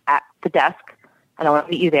at the desk, and I want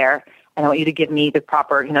to meet you there, and I want you to give me the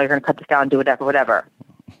proper, you're going to cut this down, do whatever.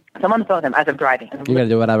 So I'm on the phone with him as I'm driving. You're going to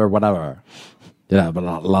do whatever. Yeah,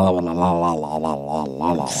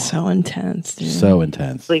 so intense, dude. So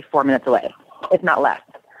intense. 4 minutes away, if not less.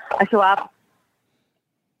 I show up.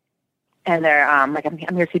 And they're like, I'm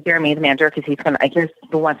here to see Jeremy, the manager, because here's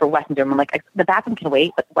the one for Weston's room. I'm like, the bathroom can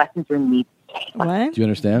wait, but Weston's room needs. What? Do you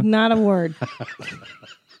understand? Not a word.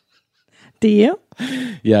 Do you?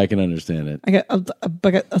 Yeah, I can understand it. I the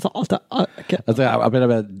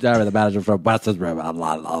manager from Weston's room.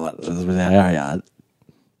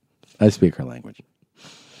 I speak her language.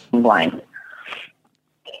 I'm blind.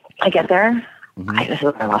 I get there. This is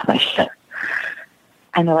where I lost my shit.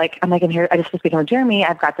 And they're like, I'm like, in here, I just was speaking with Jeremy.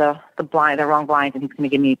 I've got the wrong blinds, and he's going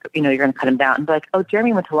to give me, you're going to cut him down. And they're like, oh,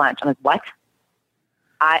 Jeremy went to lunch. I'm like, what?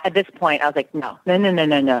 At this point, I was like, no. I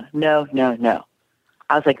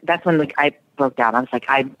was like, that's when I broke down. I was like,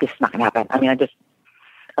 this is not going to happen. I mean, I just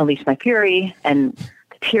unleashed my fury and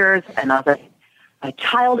tears, and I was like, my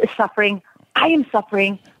child is suffering. I am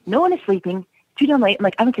suffering. No one is sleeping. Too damn late. I'm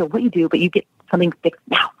like, I don't care what you do, but you get something fixed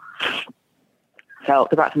now. So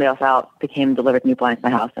they brought somebody else out. They came and delivered new blinds to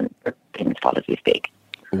my house, and they're being installed as we speak.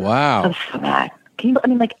 Wow. I was so mad. I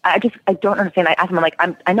don't understand. I asked him, I'm like,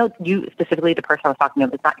 I know you specifically, the person I was talking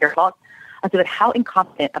to, it's not your fault. I said, but how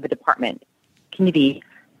incompetent of a department can you be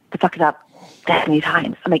to fuck it up that many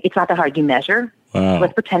times? I'm like, it's not that hard. You measure. Wow.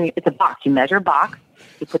 Let's pretend it's a box. You measure a box.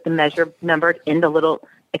 You put the measure numbers in the little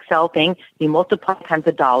Excel thing. You multiply times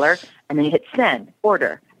 $1, and then you hit send,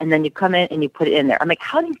 order, and then you come in and you put it in there. I'm like,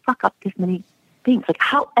 how do you fuck up this many things? Like,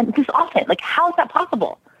 how, and this often, like, how is that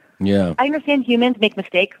possible? Yeah. I understand humans make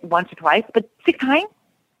mistakes once or twice, but 6 times?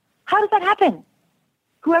 How does that happen?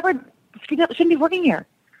 Whoever shouldn't be working here.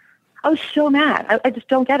 I was so mad. I just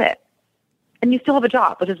don't get it. And you still have a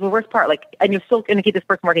job, which is the worst part. Like, and you're still going to keep this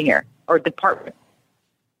person working here, or department.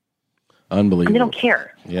 Unbelievable. And they don't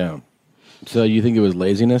care. Yeah. So you think it was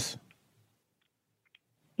laziness?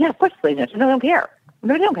 Yeah, of course it's laziness. No, they don't care.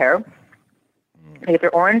 No, they don't care. They get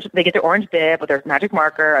their orange bib with their magic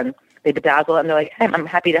marker, and they bedazzle it, and they're like, hey, I'm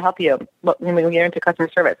happy to help you. Look, when we get into customer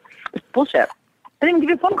service. It's bullshit. They didn't even give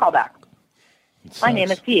you a phone call back. My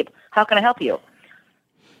name is Steve. How can I help you?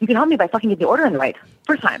 You can help me by fucking getting the order in the right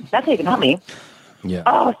first time. That's how you can help me. Yeah.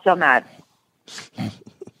 Oh, so mad.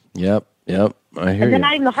 Yep. I hear and you. then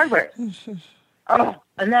not even the hardware. Oh,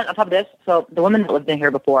 and then on top of this, so the woman that lived in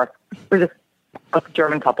here before was a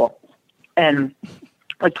German couple, and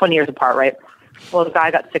like 20 years apart, right? Well, the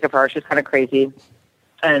guy got sick of her. She was kind of crazy,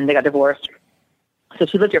 and they got divorced. So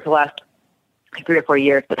she lived here for the last 3 or 4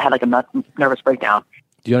 years, but had like a nervous breakdown.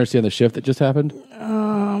 Do you understand the shift that just happened?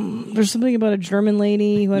 There's something about a German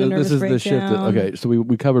lady who had a nervous breakdown. This is the shift. Okay, so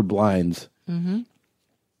we covered blinds. Mm-hmm.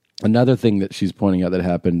 Another thing that she's pointing out that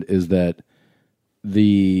happened is that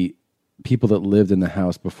the people that lived in the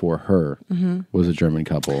house before her was a German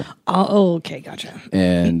couple. Oh, okay, gotcha.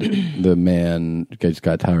 And the man just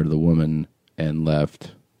got tired of the woman and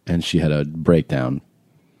left. and she had a breakdown.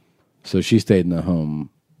 So she stayed in the home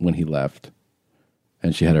when he left,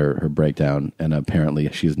 and she had her breakdown, and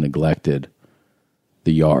apparently she's neglected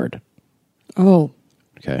the yard. Oh.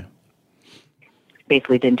 Okay.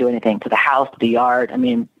 Basically didn't do anything to the house, to the yard. I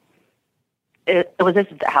mean, it was just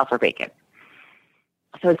the house were vacant.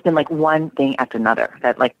 So it's been like one thing after another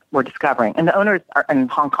that like we're discovering. And the owners are in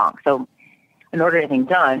Hong Kong. So in order to get anything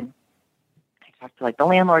done, I talked to like the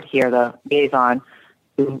landlord here, the liaison,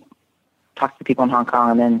 who talks to people in Hong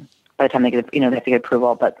Kong, and then by the time they get, they have to get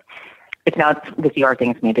approval. But it's now this yard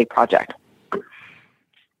thing is going to be a big project. Can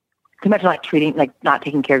you imagine not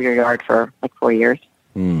taking care of your yard for like 4 years?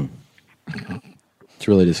 It's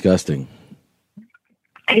really disgusting.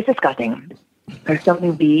 It's disgusting. There's so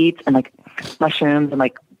many weeds and like mushrooms and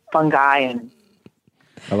like fungi, and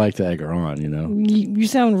I like to egg her on, You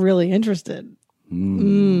sound really interested.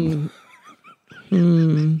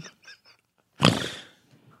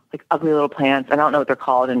 Like ugly little plants. I don't know what they're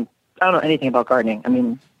called, and I don't know anything about gardening. I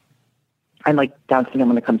mean, I'm like down syndrome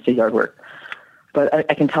when it comes to yard work, but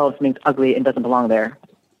I can tell if something's ugly and doesn't belong there.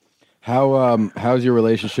 How's your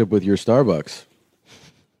relationship with your Starbucks?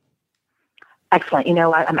 Excellent. You know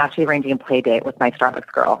what? I'm actually arranging a play date with my Starbucks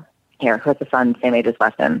girl here, who has a son same age as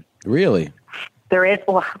Weston. Really? There is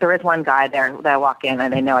one guy there that I walk in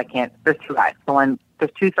and they know I can't. There's two guys.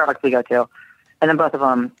 There's two Starbucks we go to, and then both of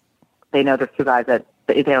them, they know there's two guys that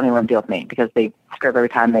they don't even want to deal with me because they scream every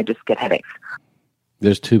time. They just get headaches.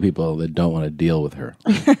 There's two people that don't want to deal with her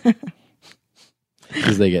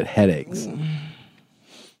because they get headaches.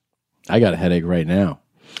 I got a headache right now.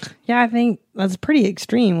 Yeah, I think that's pretty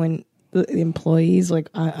extreme when the employees like,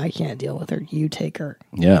 I can't deal with her. You take her.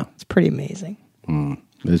 Yeah. It's pretty amazing.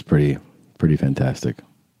 It's pretty fantastic.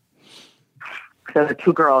 So the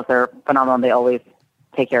two girls are phenomenal. They always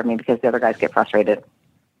take care of me because the other guys get frustrated.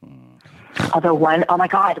 Although one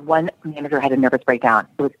manager had a nervous breakdown.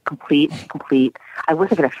 It was complete. I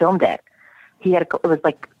wish I could have filmed it. It was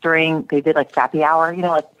like they did like Frappy Hour,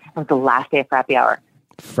 like it was the last day of Frappy Hour.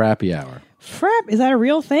 Frappy Hour. Frap? Is that a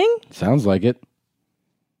real thing? Sounds like it.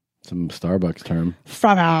 Some Starbucks term.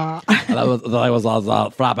 Frappy Hour. That was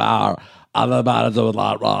Frappy Hour. And the manager was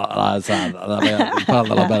like, I said, he put a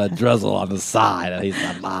little bit of drizzle on the side. And he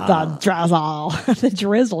said, the drizzle. The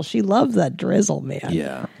drizzle. She loves that drizzle, man.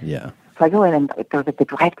 Yeah. So I go in and there's like the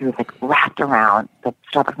drive-thru is like wrapped around the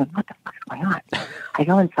Starbucks. I'm like, what the fuck is going on? I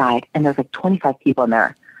go inside and there's like 25 people in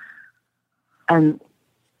there. And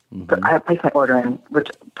I placed my order in, which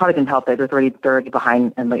probably didn't help. It was already 30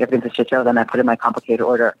 behind and like everything's a shit show. Then I put in my complicated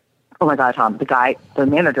order. Oh my God, Tom, the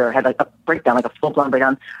manager had like a breakdown, like a full-blown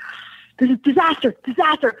breakdown. This is disaster.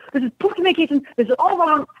 This is poor communication. This is all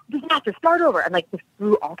wrong. Disaster. Start over. And like just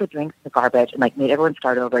threw all the drinks in the garbage and like made everyone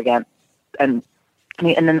start over again. And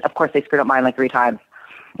then of course they screwed up mine like 3 times.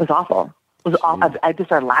 It was awful. It was awful. I just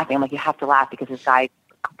started laughing. I'm like, you have to laugh because this guy,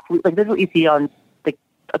 like this is what you see on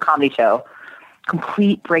a comedy show.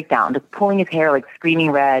 Complete breakdown, just pulling his hair, like screaming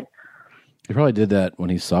red. He probably did that when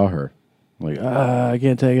he saw her. Like, I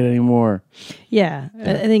can't take it anymore. Yeah.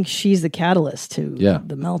 I think she's the catalyst to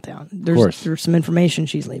the meltdown. There's some information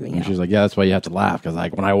she's leaving out. She's like, yeah, that's why you have to laugh. Because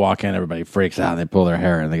like when I walk in, everybody freaks out and they pull their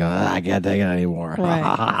hair and they go, I can't take it anymore.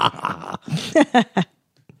 Right.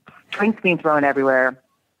 Drinks being thrown everywhere.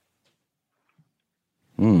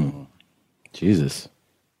 Jesus.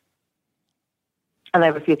 And I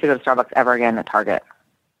refuse to go to Starbucks ever again at Target.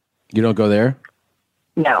 You don't go there?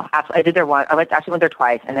 No, absolutely. I did there once. I actually went there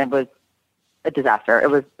twice, and it was a disaster. It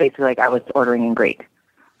was basically like I was ordering in Greek,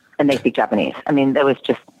 and they speak Japanese. I mean, it was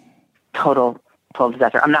just total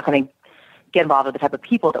disaster. I'm not going to get involved with the type of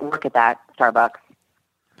people that work at that Starbucks.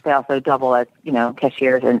 They also double as,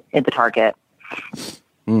 cashiers in the Target.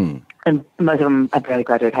 And most of them have barely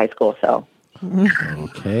graduated high school, so.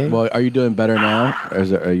 Okay. Well, are you doing better now? Or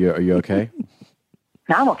are you okay?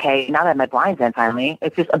 Now I'm okay. Now that I have my blinds in finally.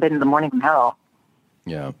 It's just I've been in the morning from hell.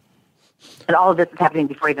 Yeah. And all of this is happening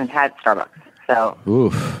before I even had Starbucks. So.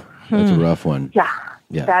 Oof. That's a rough one. Yeah.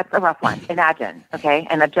 That's a rough one. Imagine. Okay.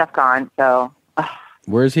 And I've just gone. So.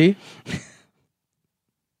 Where is he?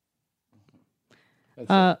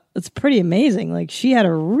 It's pretty amazing. Like she had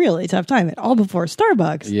a really tough time. All before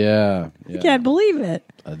Starbucks. Yeah. I can't believe it.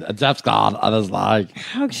 Jeff's gone. I was like,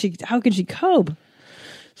 how could she cope?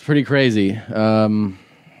 It's pretty crazy.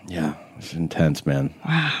 Yeah, it's intense, man.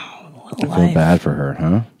 Wow. I feel bad for her,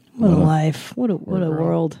 huh? What a life. What a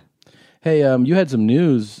world. Hey, you had some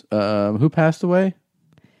news. Who passed away?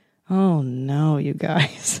 Oh no, you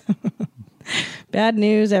guys. Bad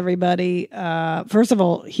news, everybody. First of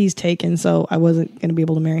all, he's taken, so I wasn't going to be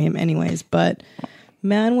able to marry him anyways. But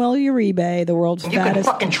Manuel Uribe, the world's You fattest.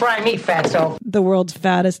 can fucking try me, fatso. The world's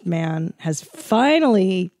fattest man has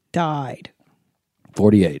finally died.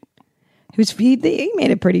 48. He made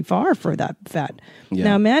it pretty far for that fat. Yeah.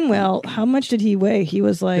 Now, Manuel, how much did he weigh? He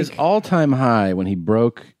was like His all-time high when he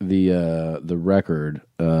broke the record.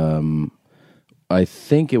 I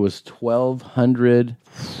think it was 1,200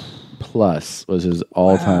 plus was his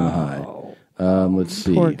all-time high. Let's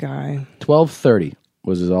see. Poor guy. 1,230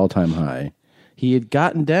 was his all-time high. He had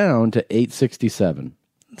gotten down to 867.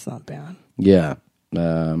 That's not bad. Yeah.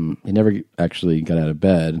 He never actually got out of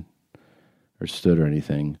bed or stood or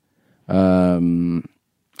anything.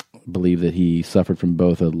 Believe that he suffered from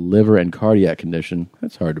both a liver and cardiac condition.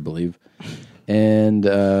 That's hard to believe. And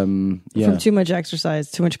From too much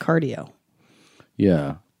exercise, too much cardio.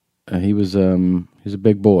 Yeah. He was he's a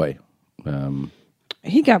big boy.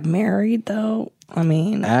 He got married, though. I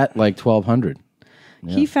mean, At like 1,200.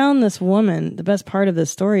 he found this woman. The best part of this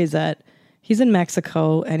story is that he's in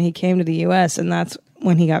Mexico and he came to the U.S. and that's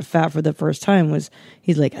when he got fat for the first time.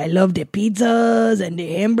 He's like, I love the pizzas and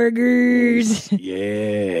the hamburgers.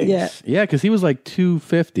 Yeah. Yeah, because he was like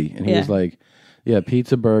 250 and he was like,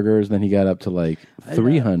 pizza burgers. Then he got up to like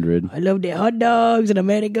 300. I love the hot dogs in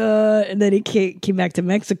America. And then he came back to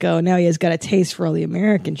Mexico. And now he has got a taste for all the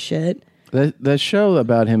American shit. That show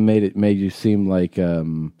about him made you seem like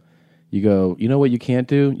you go, you know what you can't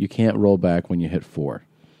do? You can't roll back when you hit 4.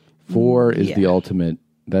 4 is the ultimate.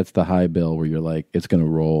 That's the high bill where you're like, it's going to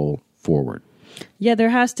roll forward. Yeah, there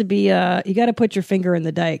has to be you got to put your finger in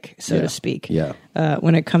the dike, so to speak. Yeah.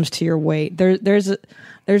 When it comes to your weight, there's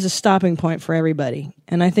a stopping point for everybody,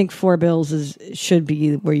 and I think 4 bills should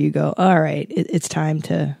be where you go. All right, it's time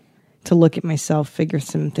to look at myself, figure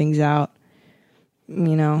some things out.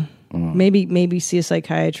 You know, maybe see a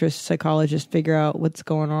psychiatrist, psychologist, figure out what's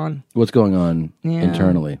going on. What's going on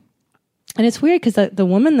internally? And it's weird because the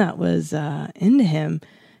woman that was into him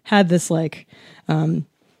had this like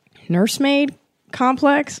nursemaid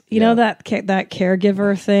complex, you know, that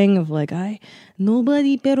caregiver thing of like,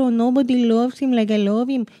 nobody loves him like I love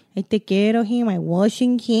him. I take care of him. I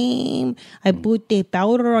washing him. I put the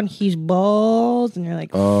powder on his balls, and you're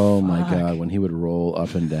like, oh my God, when he would roll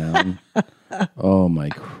up and down. Oh my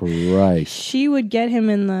Christ! She would get him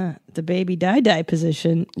in the baby die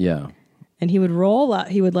position. Yeah, and he would roll out.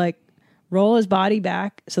 He would like roll his body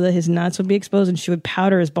back so that his nuts would be exposed, and she would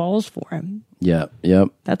powder his balls for him. Yep.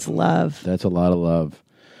 That's love. That's a lot of love.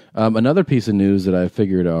 Another piece of news that I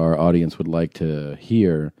figured our audience would like to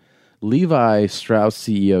hear, Levi Strauss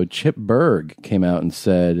CEO Chip Bergh came out and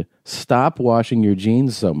said, stop washing your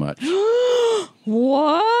jeans so much.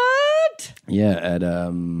 What? Yeah, at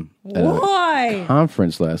Why? a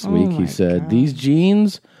conference last week, he said, these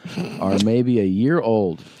jeans are maybe a year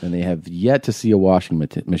old, and they have yet to see a washing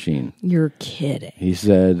machine. You're kidding. He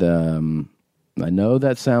said, I know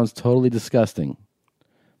that sounds totally disgusting,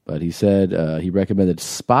 but he said he recommended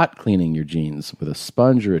spot cleaning your jeans with a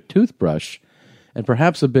sponge or a toothbrush and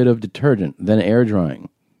perhaps a bit of detergent, then air drying.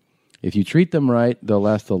 If you treat them right, they'll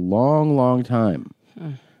last a long, long time.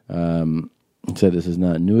 He said this is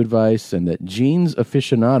not new advice and that jeans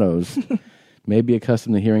aficionados may be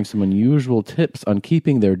accustomed to hearing some unusual tips on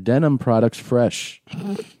keeping their denim products fresh.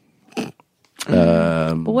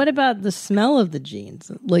 But what about the smell of the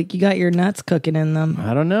jeans? Like you got your nuts cooking in them.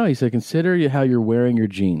 I don't know. He said, consider how you're wearing your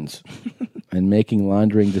jeans and making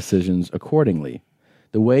laundering decisions accordingly.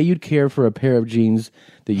 The way you'd care for a pair of jeans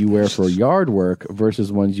that you wear for yard work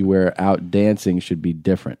versus ones you wear out dancing should be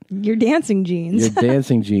different. Your dancing jeans. Your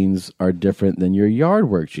dancing jeans are different than your yard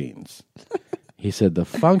work jeans. He said the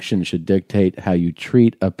function should dictate how you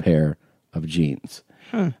treat a pair of jeans.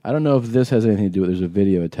 I don't know if this has anything to do with. There's a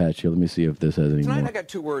video attached here. Let me see if this has any Tonight more. I got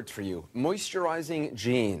 2 words for you. Moisturizing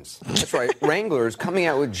jeans. That's right. Wrangler's coming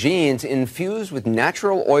out with jeans infused with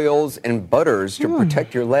natural oils and butters to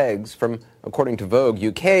protect your legs from, according to Vogue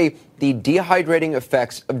UK, the dehydrating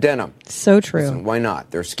effects of denim. So true. Listen, why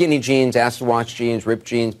not? There are skinny jeans, acid wash jeans, ripped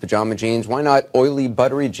jeans, pajama jeans. Why not oily,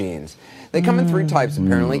 buttery jeans? They come in 3 types,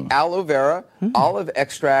 apparently. Aloe vera, olive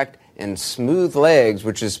extract, and smooth legs,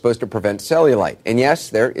 which is supposed to prevent cellulite. And yes,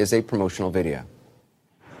 there is a promotional video.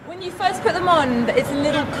 When you first put them on, it's a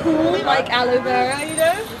little cool, like aloe vera, you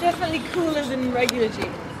know? Definitely cooler than regular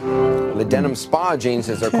jeans. The denim spa jeans,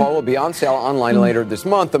 as they're called, will be on sale online later this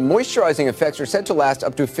month. The moisturizing effects are said to last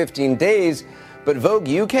up to 15 days, but Vogue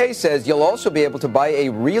UK says you'll also be able to buy a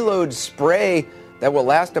reload spray that will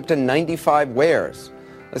last up to 95 wears.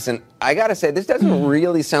 Listen, I gotta say, this doesn't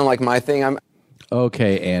really sound like my thing.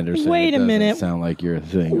 Okay, Anderson. Wait a minute. Sound like your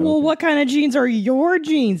thing. Well, what kind of jeans are your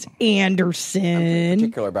jeans, Anderson? I'm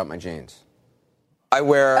particular about my jeans. I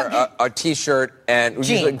wear a T-shirt and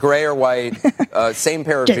usually gray or white, same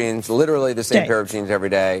pair of jeans, literally the same pair of jeans every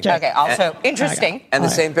day. Okay, also interesting. And the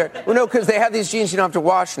same pair. Well, no, because they have these jeans you don't have to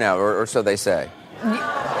wash now, or so they say. You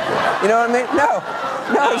know what I mean? No,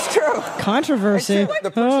 it's true. Controversy.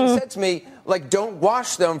 The person said to me, like, don't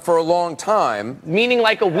wash them for a long time. Meaning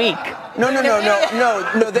like a week. No,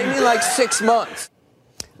 they mean like 6 months.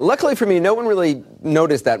 Luckily for me, no one really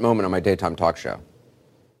noticed that moment on my daytime talk show.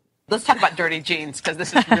 Let's talk about dirty jeans, because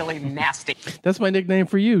this is really nasty. That's my nickname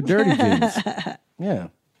for you, Dirty Jeans. Yeah,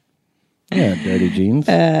 Dirty Jeans.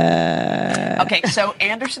 Okay, so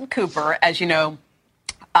Anderson Cooper, as you know,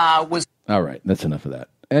 was... All right, that's enough of that.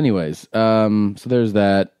 Anyways, so there's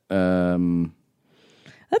that. That's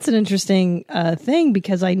an interesting thing,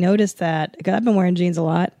 because I noticed that I've been wearing jeans a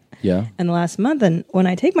lot in the last month, and when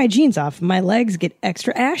I take my jeans off, my legs get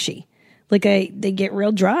extra ashy. Like they get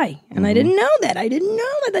real dry, and I didn't know that. I didn't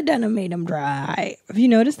know that the denim made them dry. Have you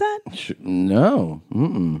noticed that? No,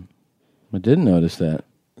 I didn't notice that.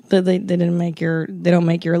 They don't make your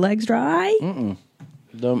legs dry.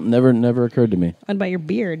 Never occurred to me. What about your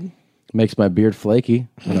beard? Makes my beard flaky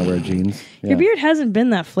when I wear jeans. Yeah. Your beard hasn't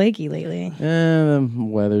been that flaky lately. The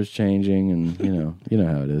weather's changing, and you know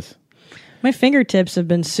how it is. My fingertips have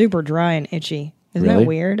been super dry and itchy. Isn't Really? that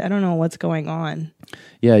weird? I don't know what's going on.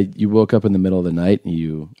 Yeah, you woke up in the middle of the night and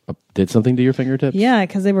you did something to your fingertips? Yeah,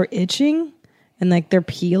 because they were itching and like they're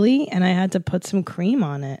peely, and I had to put some cream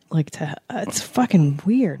on it. It's fucking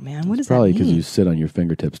weird, man. What does that mean? Probably because you sit on your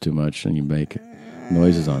fingertips too much and you make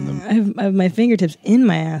noises on them. I have my fingertips in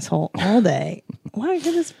my asshole all day. Why would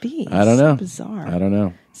this be? I don't know. So bizarre. I don't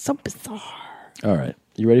know. So bizarre. All right.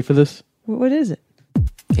 You ready for this? What is it?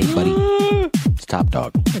 Hey, buddy. It's Top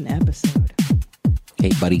Dog. An episode.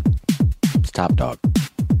 Hey, buddy. It's Top Dog.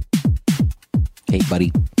 Hey,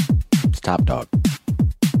 buddy. It's Top Dog.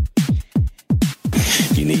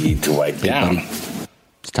 You need to wipe down. Buddy.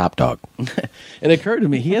 It's Top Dog. It occurred to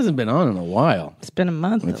me he hasn't been on in a while. It's been a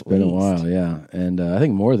month. It's been a while, yeah, and I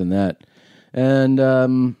think more than that. And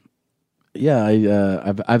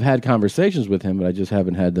I've had conversations with him, but I just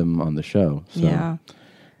haven't had them on the show. So Yeah.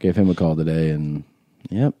 gave him a call today, and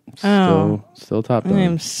still Top Dog. I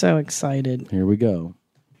am so excited. Here we go.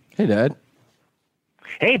 Hey, Dad.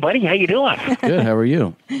 Hey, buddy, how you doing? Good. How are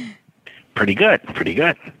you? Pretty good.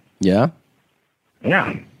 Yeah.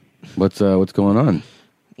 Yeah. What's going on?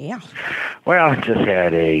 Yeah. Well, just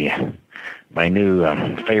had my new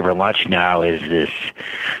favorite lunch now is this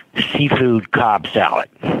seafood Cobb salad.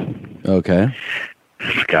 Okay.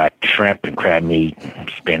 It's got shrimp and crab meat,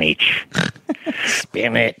 spinach.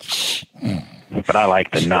 Spinach. But I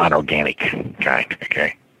like the non-organic kind,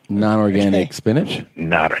 okay? Non-organic spinach?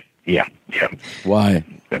 Yeah. Why?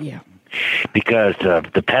 Yeah. Because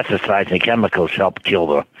the pesticides and chemicals help kill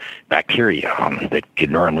the bacteria that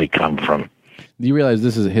can normally come from... You realize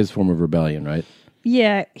this is his form of rebellion, right?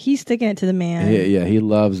 Yeah, he's sticking it to the man. Yeah, he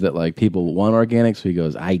loves that, like, people want organic, so he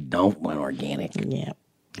goes, I don't want organic. Yeah.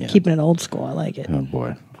 Keeping it old school. I like it. Oh,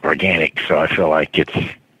 boy. Organic, so I feel like it's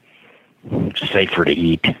safer to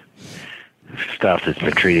eat stuff that's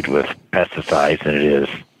been treated with pesticides than it is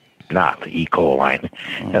not, the E. coli.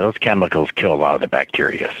 Now, those chemicals kill a lot of the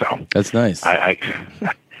bacteria, so... That's nice. I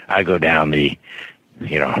go down the,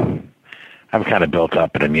 I've kind of built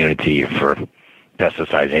up an immunity for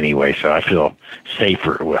pesticides anyway, so I feel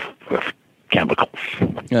safer with chemicals.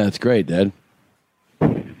 Yeah, that's great, Dad.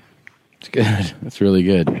 It's good. That's really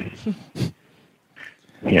good.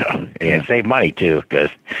 And save money, too, because,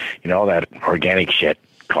 all that organic shit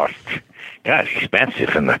costs... Yeah, it's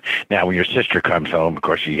expensive. Now, when your sister comes home, of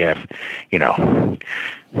course, you have,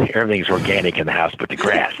 everything's organic in the house but the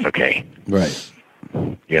grass, okay? Right.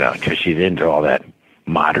 Because she's into all that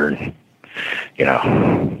modern,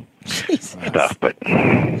 stuff. But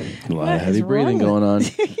a lot of heavy breathing going on.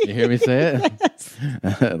 You hear me say it?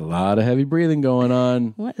 A lot of heavy breathing going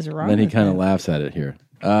on. What is wrong And then he with kind of him? laughs at it here.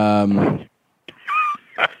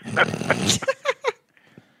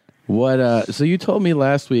 So you told me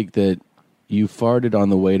last week that you farted on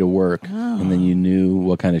the way to work, and then you knew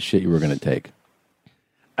what kind of shit you were going to take.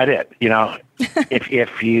 I did.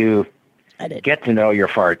 If you get to know your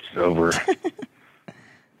farts over,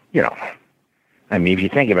 if you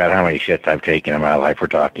think about how many shits I've taken in my life, we're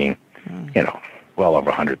talking, well over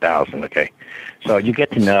 100,000, okay? So you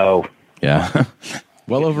get to know... Yeah.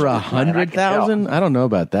 Well over 100,000? I don't know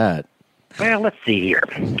about that. Well, let's see here.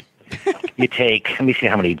 Let me see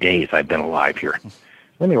how many days I've been alive here.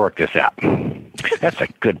 Let me work this out. That's a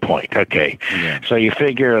good point. Okay. Yeah. So you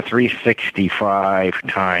figure 365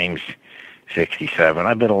 times 67.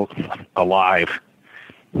 I've been alive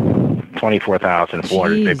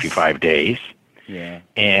 24,455 days. Yeah.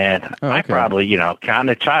 And I probably,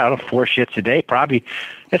 counting a child, 4 shits a day, probably,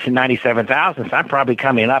 that's 97,000. So I'm probably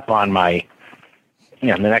coming up on my, in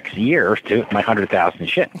the next year or two, my 100,000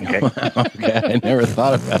 shit. Okay. Okay. I never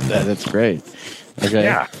thought about that. That's great. Okay.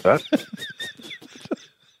 Yeah.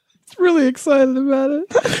 Really excited about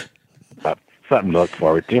it. Something to look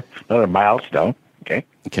forward to. Another milestone. Okay.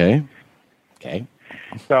 Okay.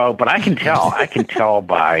 So, but I can tell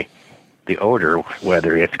by the odor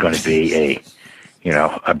whether it's going to be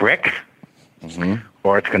a brick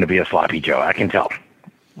or it's going to be a sloppy Joe. I can tell.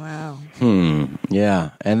 Wow.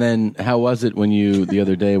 Yeah. And then how was it the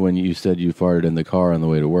other day when you said you farted in the car on the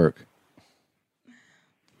way to work?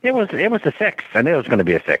 It was a 6. I knew it was going to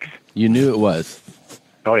be a 6. You knew it was?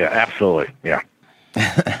 Oh, yeah, absolutely. Yeah.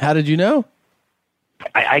 How did you know?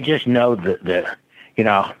 I just know the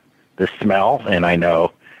smell, and I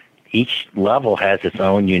know each level has its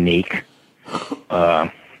own unique,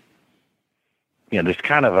 there's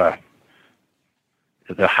kind of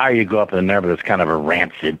the higher you go up in the number, there's kind of a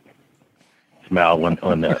rancid smell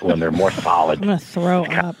when they're more solid. I'm going to throw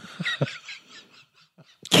up.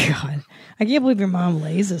 God. I can't believe your mom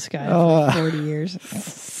lays this guy for 40 years.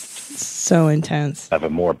 It's so intense. Have a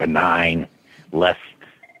more benign, less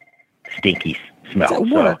stinky smell. It's at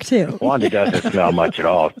work, too. One that doesn't smell much at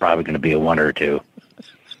all is probably going to be a 1 or a 2,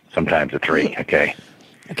 sometimes a 3, okay?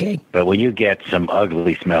 Okay. But when you get some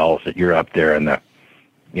ugly smells that you're up there in the,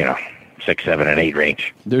 6, 7, and 8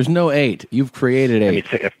 range. There's no 8. You've created 8. I mean,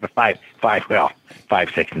 5,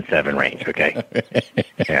 6, and 7 range, okay?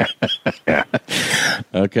 Yeah.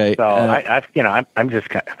 Okay. So I'm just,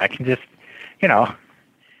 I can just,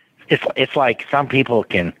 it's like some people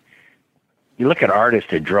can, you look at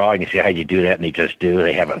artists that draw and you see how you do that, and they just do.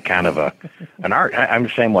 They have a kind of an art. I'm the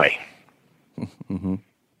same way. Mm-hmm.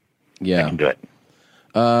 Yeah. I can do it.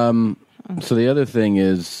 So the other thing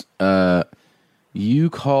is, you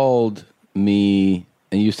called me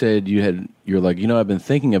and you said you're like, I've been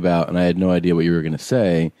thinking about, and I had no idea what you were going to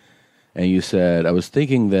say. And you said, I was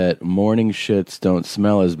thinking that morning shits don't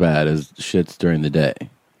smell as bad as shits during the day.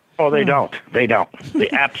 Oh, they don't. They don't. They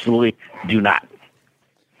absolutely do not.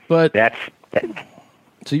 But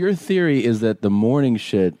so your theory is that the morning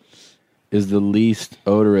shit is the least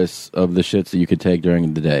odorous of the shits that you could take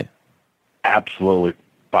during the day? Absolutely,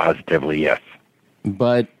 positively, yes.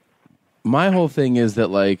 But my whole thing is that,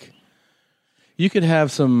 like, you could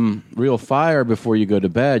have some real fire before you go to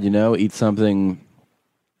bed, eat something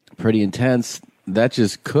pretty intense that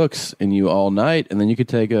just cooks in you all night, and then you could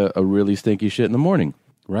take a really stinky shit in the morning,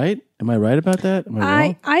 right? Am I right about that? Am I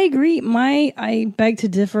wrong? I agree. I beg to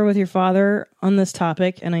differ with your father on this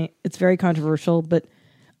topic, and it's very controversial, but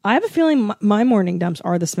I have a feeling my morning dumps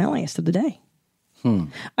are the smelliest of the day.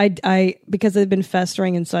 I because they've been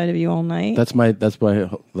festering inside of you all night. That's the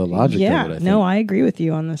logic of it, I think. No, I agree with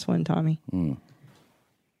you on this one, Tommy.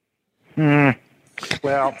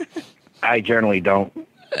 Well, I generally don't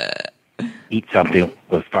eat something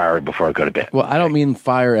with fire before I go to bed. Well, I don't mean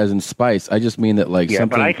fire as in spice. I just mean that, like, something.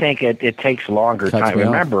 But I think it takes longer time.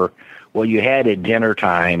 Remember, what you had at dinner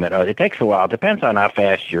time, it takes a while. It depends on how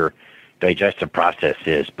fast your digestive process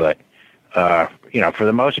is. But, for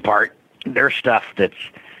the most part, there's stuff that's,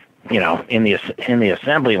 in the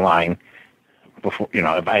assembly line before,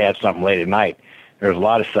 if I had something late at night, there's a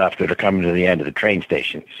lot of stuff that are coming to the end of the train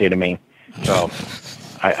station. See what I mean? So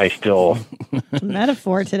I still...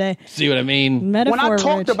 Metaphor today. See what I mean? Metaphor, when I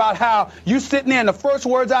talked about how you sitting there and the first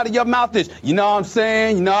words out of your mouth is, you know what I'm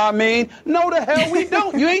saying? You know what I mean? No, the hell we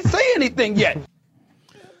don't. You ain't saying anything yet.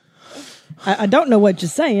 I don't know what you're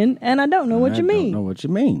saying, and I don't know what you mean. I don't know what you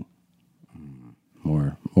mean.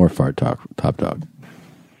 More fart talk, top dog.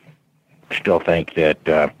 Still think that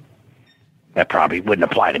that probably wouldn't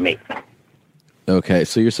apply to me. Okay,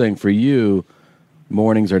 so you're saying for you,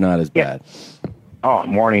 mornings are not as bad. Oh,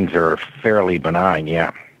 mornings are fairly benign,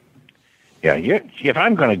 yeah. Yeah, if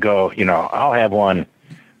I'm going to go, I'll have one,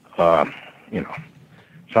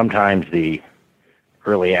 sometimes the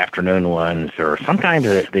early afternoon ones, or sometimes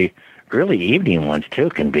the early evening ones, too,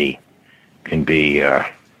 can be, for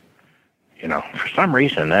some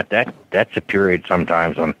reason, that's a period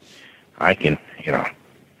sometimes when I can,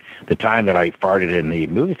 the time that I farted in the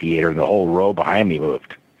movie theater and the whole row behind me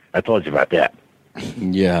moved. I told you about that.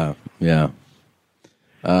 Yeah.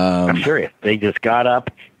 I'm serious. They just got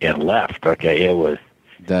up and left. Okay, it was...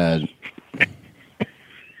 Dad.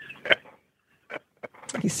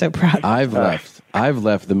 He's so proud. I've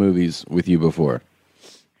left the movies with you before.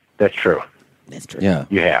 That's true. That's true. Yeah.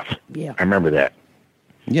 You have. Yeah. I remember that.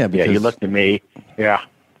 Yeah, because... you looked at me. Yeah.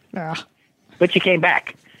 But you came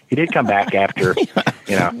back. You did come back after,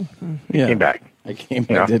 Yeah. came back. I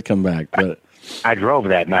did come back, but I drove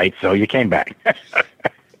that night, so you came back.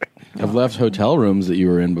 I've left hotel rooms that you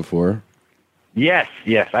were in before. Yes.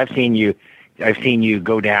 I've seen you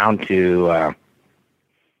go down to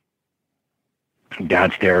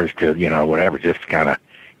downstairs to whatever, just kind of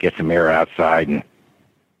get some air outside. And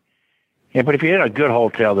yeah, but if you're in a good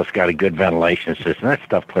hotel that's got a good ventilation system, that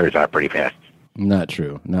stuff clears out pretty fast. Not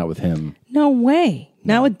true. Not with him. No way.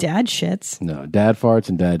 Not with dad shits. No, dad farts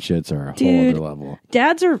and dad shits are a whole other level.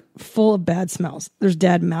 Dads are full of bad smells. There's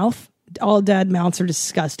dad mouth. All dad mouths are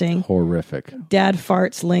disgusting. Horrific. Dad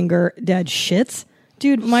farts linger. Dad shits.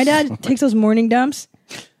 Dude, my dad takes those morning dumps.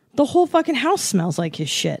 The whole fucking house smells like his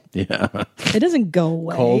shit. Yeah. It doesn't go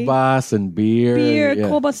away. Kolbas and beer.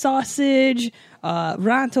 Kolbas sausage,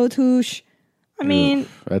 rantotouche. I mean...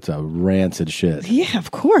 Oof, that's a rancid shit. Yeah, of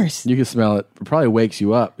course. You can smell it. It probably wakes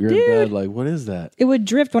you up. You're in bed like, what is that? It would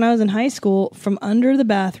drift when I was in high school from under the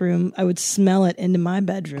bathroom. I would smell it into my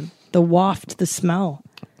bedroom. The waft, the smell.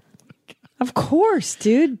 Of course,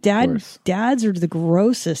 dude. Dads are the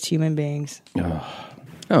grossest human beings. Oh,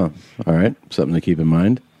 all right. Something to keep in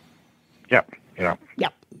mind. Yep. Yep.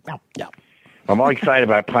 I'm all excited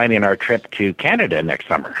about planning our trip to Canada next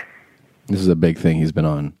summer. This is a big thing he's been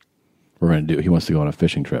on. He wants to go on a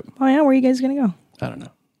fishing trip. Oh, yeah? Where are you guys going to go? I don't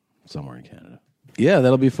know. Somewhere in Canada. Yeah,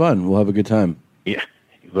 that'll be fun. We'll have a good time. Yeah.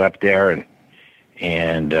 You go up there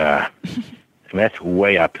and that's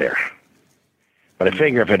way up there. But I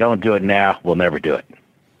figure if I don't do it now, we'll never do it.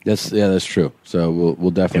 That's true. So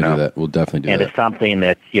we'll definitely do that. We'll definitely do that. And it's something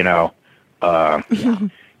that,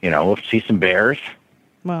 we'll see some bears.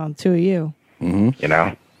 Well, two of you.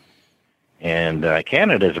 Mm-hmm. And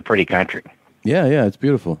Canada is a pretty country. Yeah, it's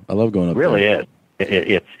beautiful. I love going up there. It really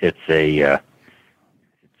is.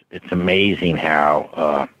 It's amazing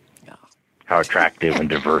how attractive and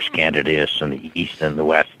diverse Canada is in the east and the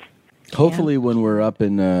west. Hopefully, when we're up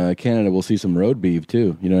in Canada, we'll see some road beef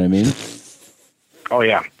too. You know what I mean? Oh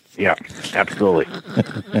yeah, absolutely,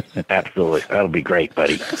 absolutely. That'll be great,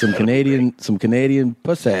 buddy. Some Canadian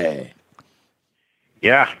pussy.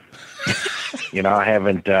 Yeah. I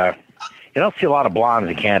haven't. You don't see a lot of blondes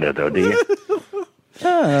in Canada, though, do you?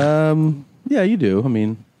 Yeah, you do. I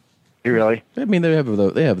mean, you really? I mean, they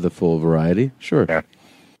have the full variety. Sure.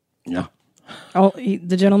 Yeah. Oh,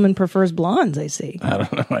 the gentleman prefers blondes, I see. I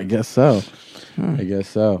don't know. I guess so.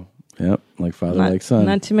 Yep. Like father, like son.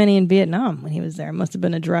 Not too many in Vietnam when he was there. It must have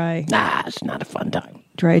been a dry... Nah, it's not a fun time.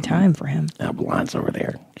 Dry time for him. Blondes over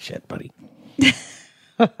there. Shit, buddy.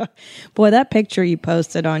 Boy, that picture you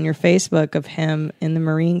posted on your Facebook of him in the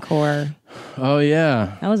Marine Corps. Oh,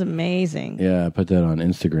 yeah. That was amazing. Yeah, I put that on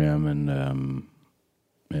Instagram and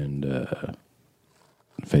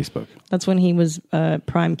Facebook. That's when he was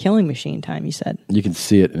prime killing machine time, you said. You can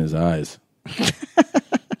see it in his eyes.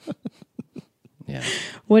 Yeah.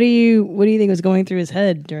 What do you think was going through his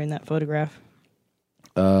head during that photograph?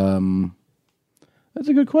 That's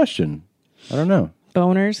a good question. I don't know.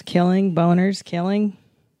 Boners killing.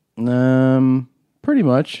 Pretty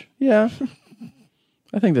much. Yeah.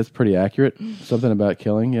 I think that's pretty accurate. Something about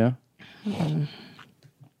killing, yeah.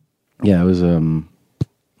 Yeah, it was hold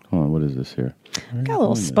on, what is this here? Got a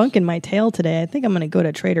little spunk in my tail today. I think I'm going to go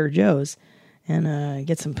to Trader Joe's and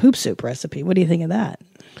get some poop soup recipe. What do you think of that?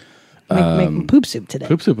 Make poop soup today.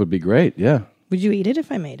 Poop soup would be great, yeah. Would you eat it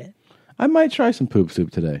if I made it? I might try some poop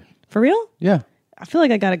soup today. For real? Yeah. I feel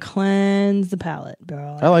like I got to cleanse the palate,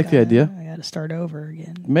 bro. I like the idea. I got to start over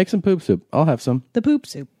again. Make some poop soup. I'll have some. The poop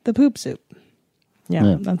soup.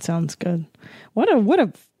 Yeah, that sounds good. What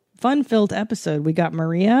a fun-filled episode. We got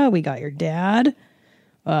Maria. We got your dad. It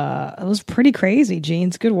was pretty crazy,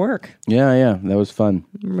 Jeans. Good work. Yeah. That was fun.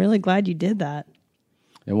 I'm really glad you did that.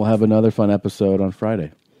 And we'll have another fun episode on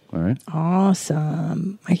Friday. All right?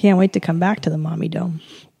 Awesome. I can't wait to come back to the Mommy Dome.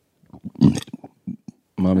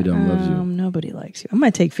 Mommy Dome loves you. Nobody likes you. I'm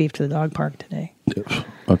going to take Fief to the dog park today.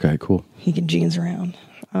 Okay, cool. He can Jeans around.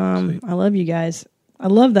 I love you guys. I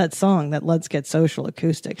love that song, that Let's Get Social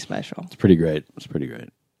acoustic special. It's pretty great.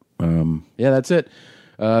 Yeah, that's it.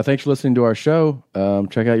 Thanks for listening to our show.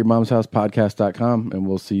 Check out yourmomshousepodcast.com and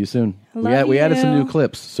we'll see you soon. We added some new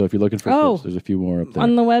clips, so if you're looking for clips, there's a few more up there.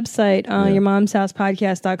 On the website,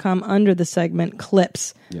 yourmomshousepodcast.com, under the segment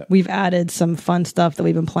clips, we've added some fun stuff that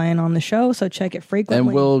we've been playing on the show, so check it frequently.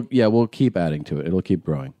 And we'll keep adding to it. It'll keep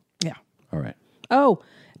growing. Yeah. All right. Oh,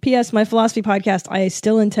 P.S. My philosophy podcast, I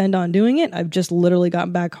still intend on doing it. I've just literally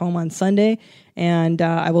gotten back home on Sunday, and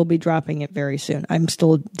I will be dropping it very soon. I'm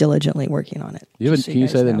still diligently working on it. Can you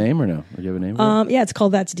say the name or no? Or do you have a name? Yeah, it's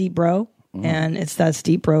called That's Deep Bro, and it's That's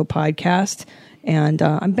Deep Bro podcast. And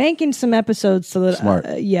I'm banking some episodes so that, Smart.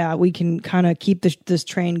 we can kind of keep this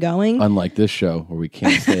train going. Unlike this show where we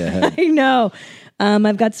can't stay ahead. I know.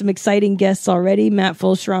 I've got some exciting guests already. Matt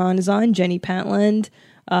Fulcheron is on, Jenny Patland.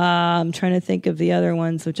 I'm trying to think of the other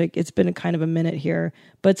ones, which it's been a kind of a minute here.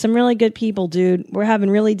 But some really good people, dude. We're having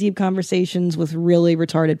really deep conversations with really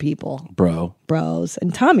retarded people. Bros.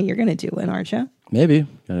 And Tommy, you're going to do one, aren't you? Maybe.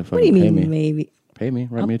 What do you mean, maybe? Pay me.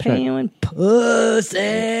 Write I'll me a check. pay you in pussy.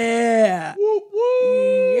 Yeah.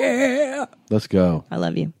 Let's go. I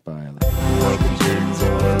love you. Bye. Welcome to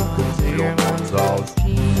your mom's house.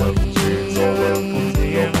 Welcome to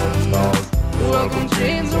your mom's house. Welcome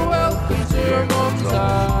James, welcome to your mom's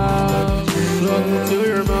house. Welcome to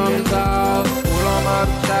your mom's house. Pull 'em up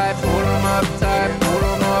tight, pull 'em up tight, pull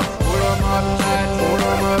 'em up tight, pull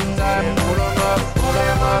 'em up tight, pull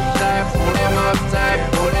 'em up tight, pull 'em up tight,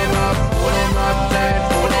 pull 'em up tight,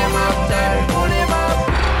 pull 'em up tight, pull 'em up.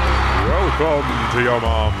 Welcome to your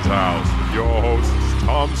mom's house with your hosts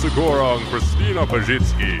Tom Segura and Christina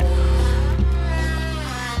Pazsitzky.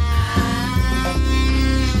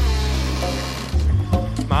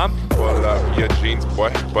 Mom? Pull up your jeans, boy.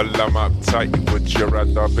 Pull them up tight. Put your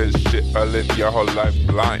head up and shit all in your whole life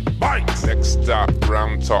blind. Bites. Next stop,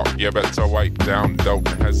 round talk. You better wipe down. Don't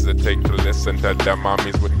hesitate to listen to the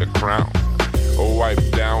mommies with the crown.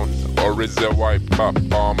 Wipe down, or is it wipe up?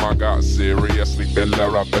 Oh my god, seriously, fill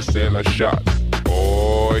her up and steal a shot.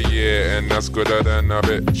 Oh yeah, and that's gooder than a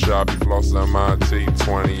bitch. I be flossing my teeth,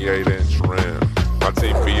 28-inch rim. My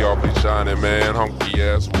teeth be all be shining, man, hunky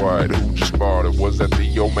ass white. Who just bought it? Was that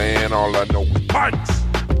the old man? All I know is pints.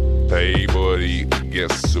 Hey buddy,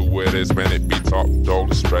 guess who it is? Man, it be top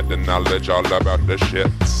dog, spread the knowledge all about the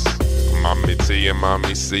shits. Mommy T and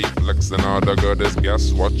Mommy C, flexing all the goodest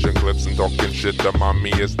guests, watching clips and talking shit. The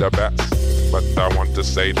mommy is the best. But I want to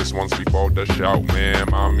say this once before the show, man,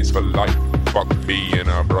 mommy's for life. Fuck being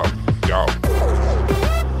a bro. Yo.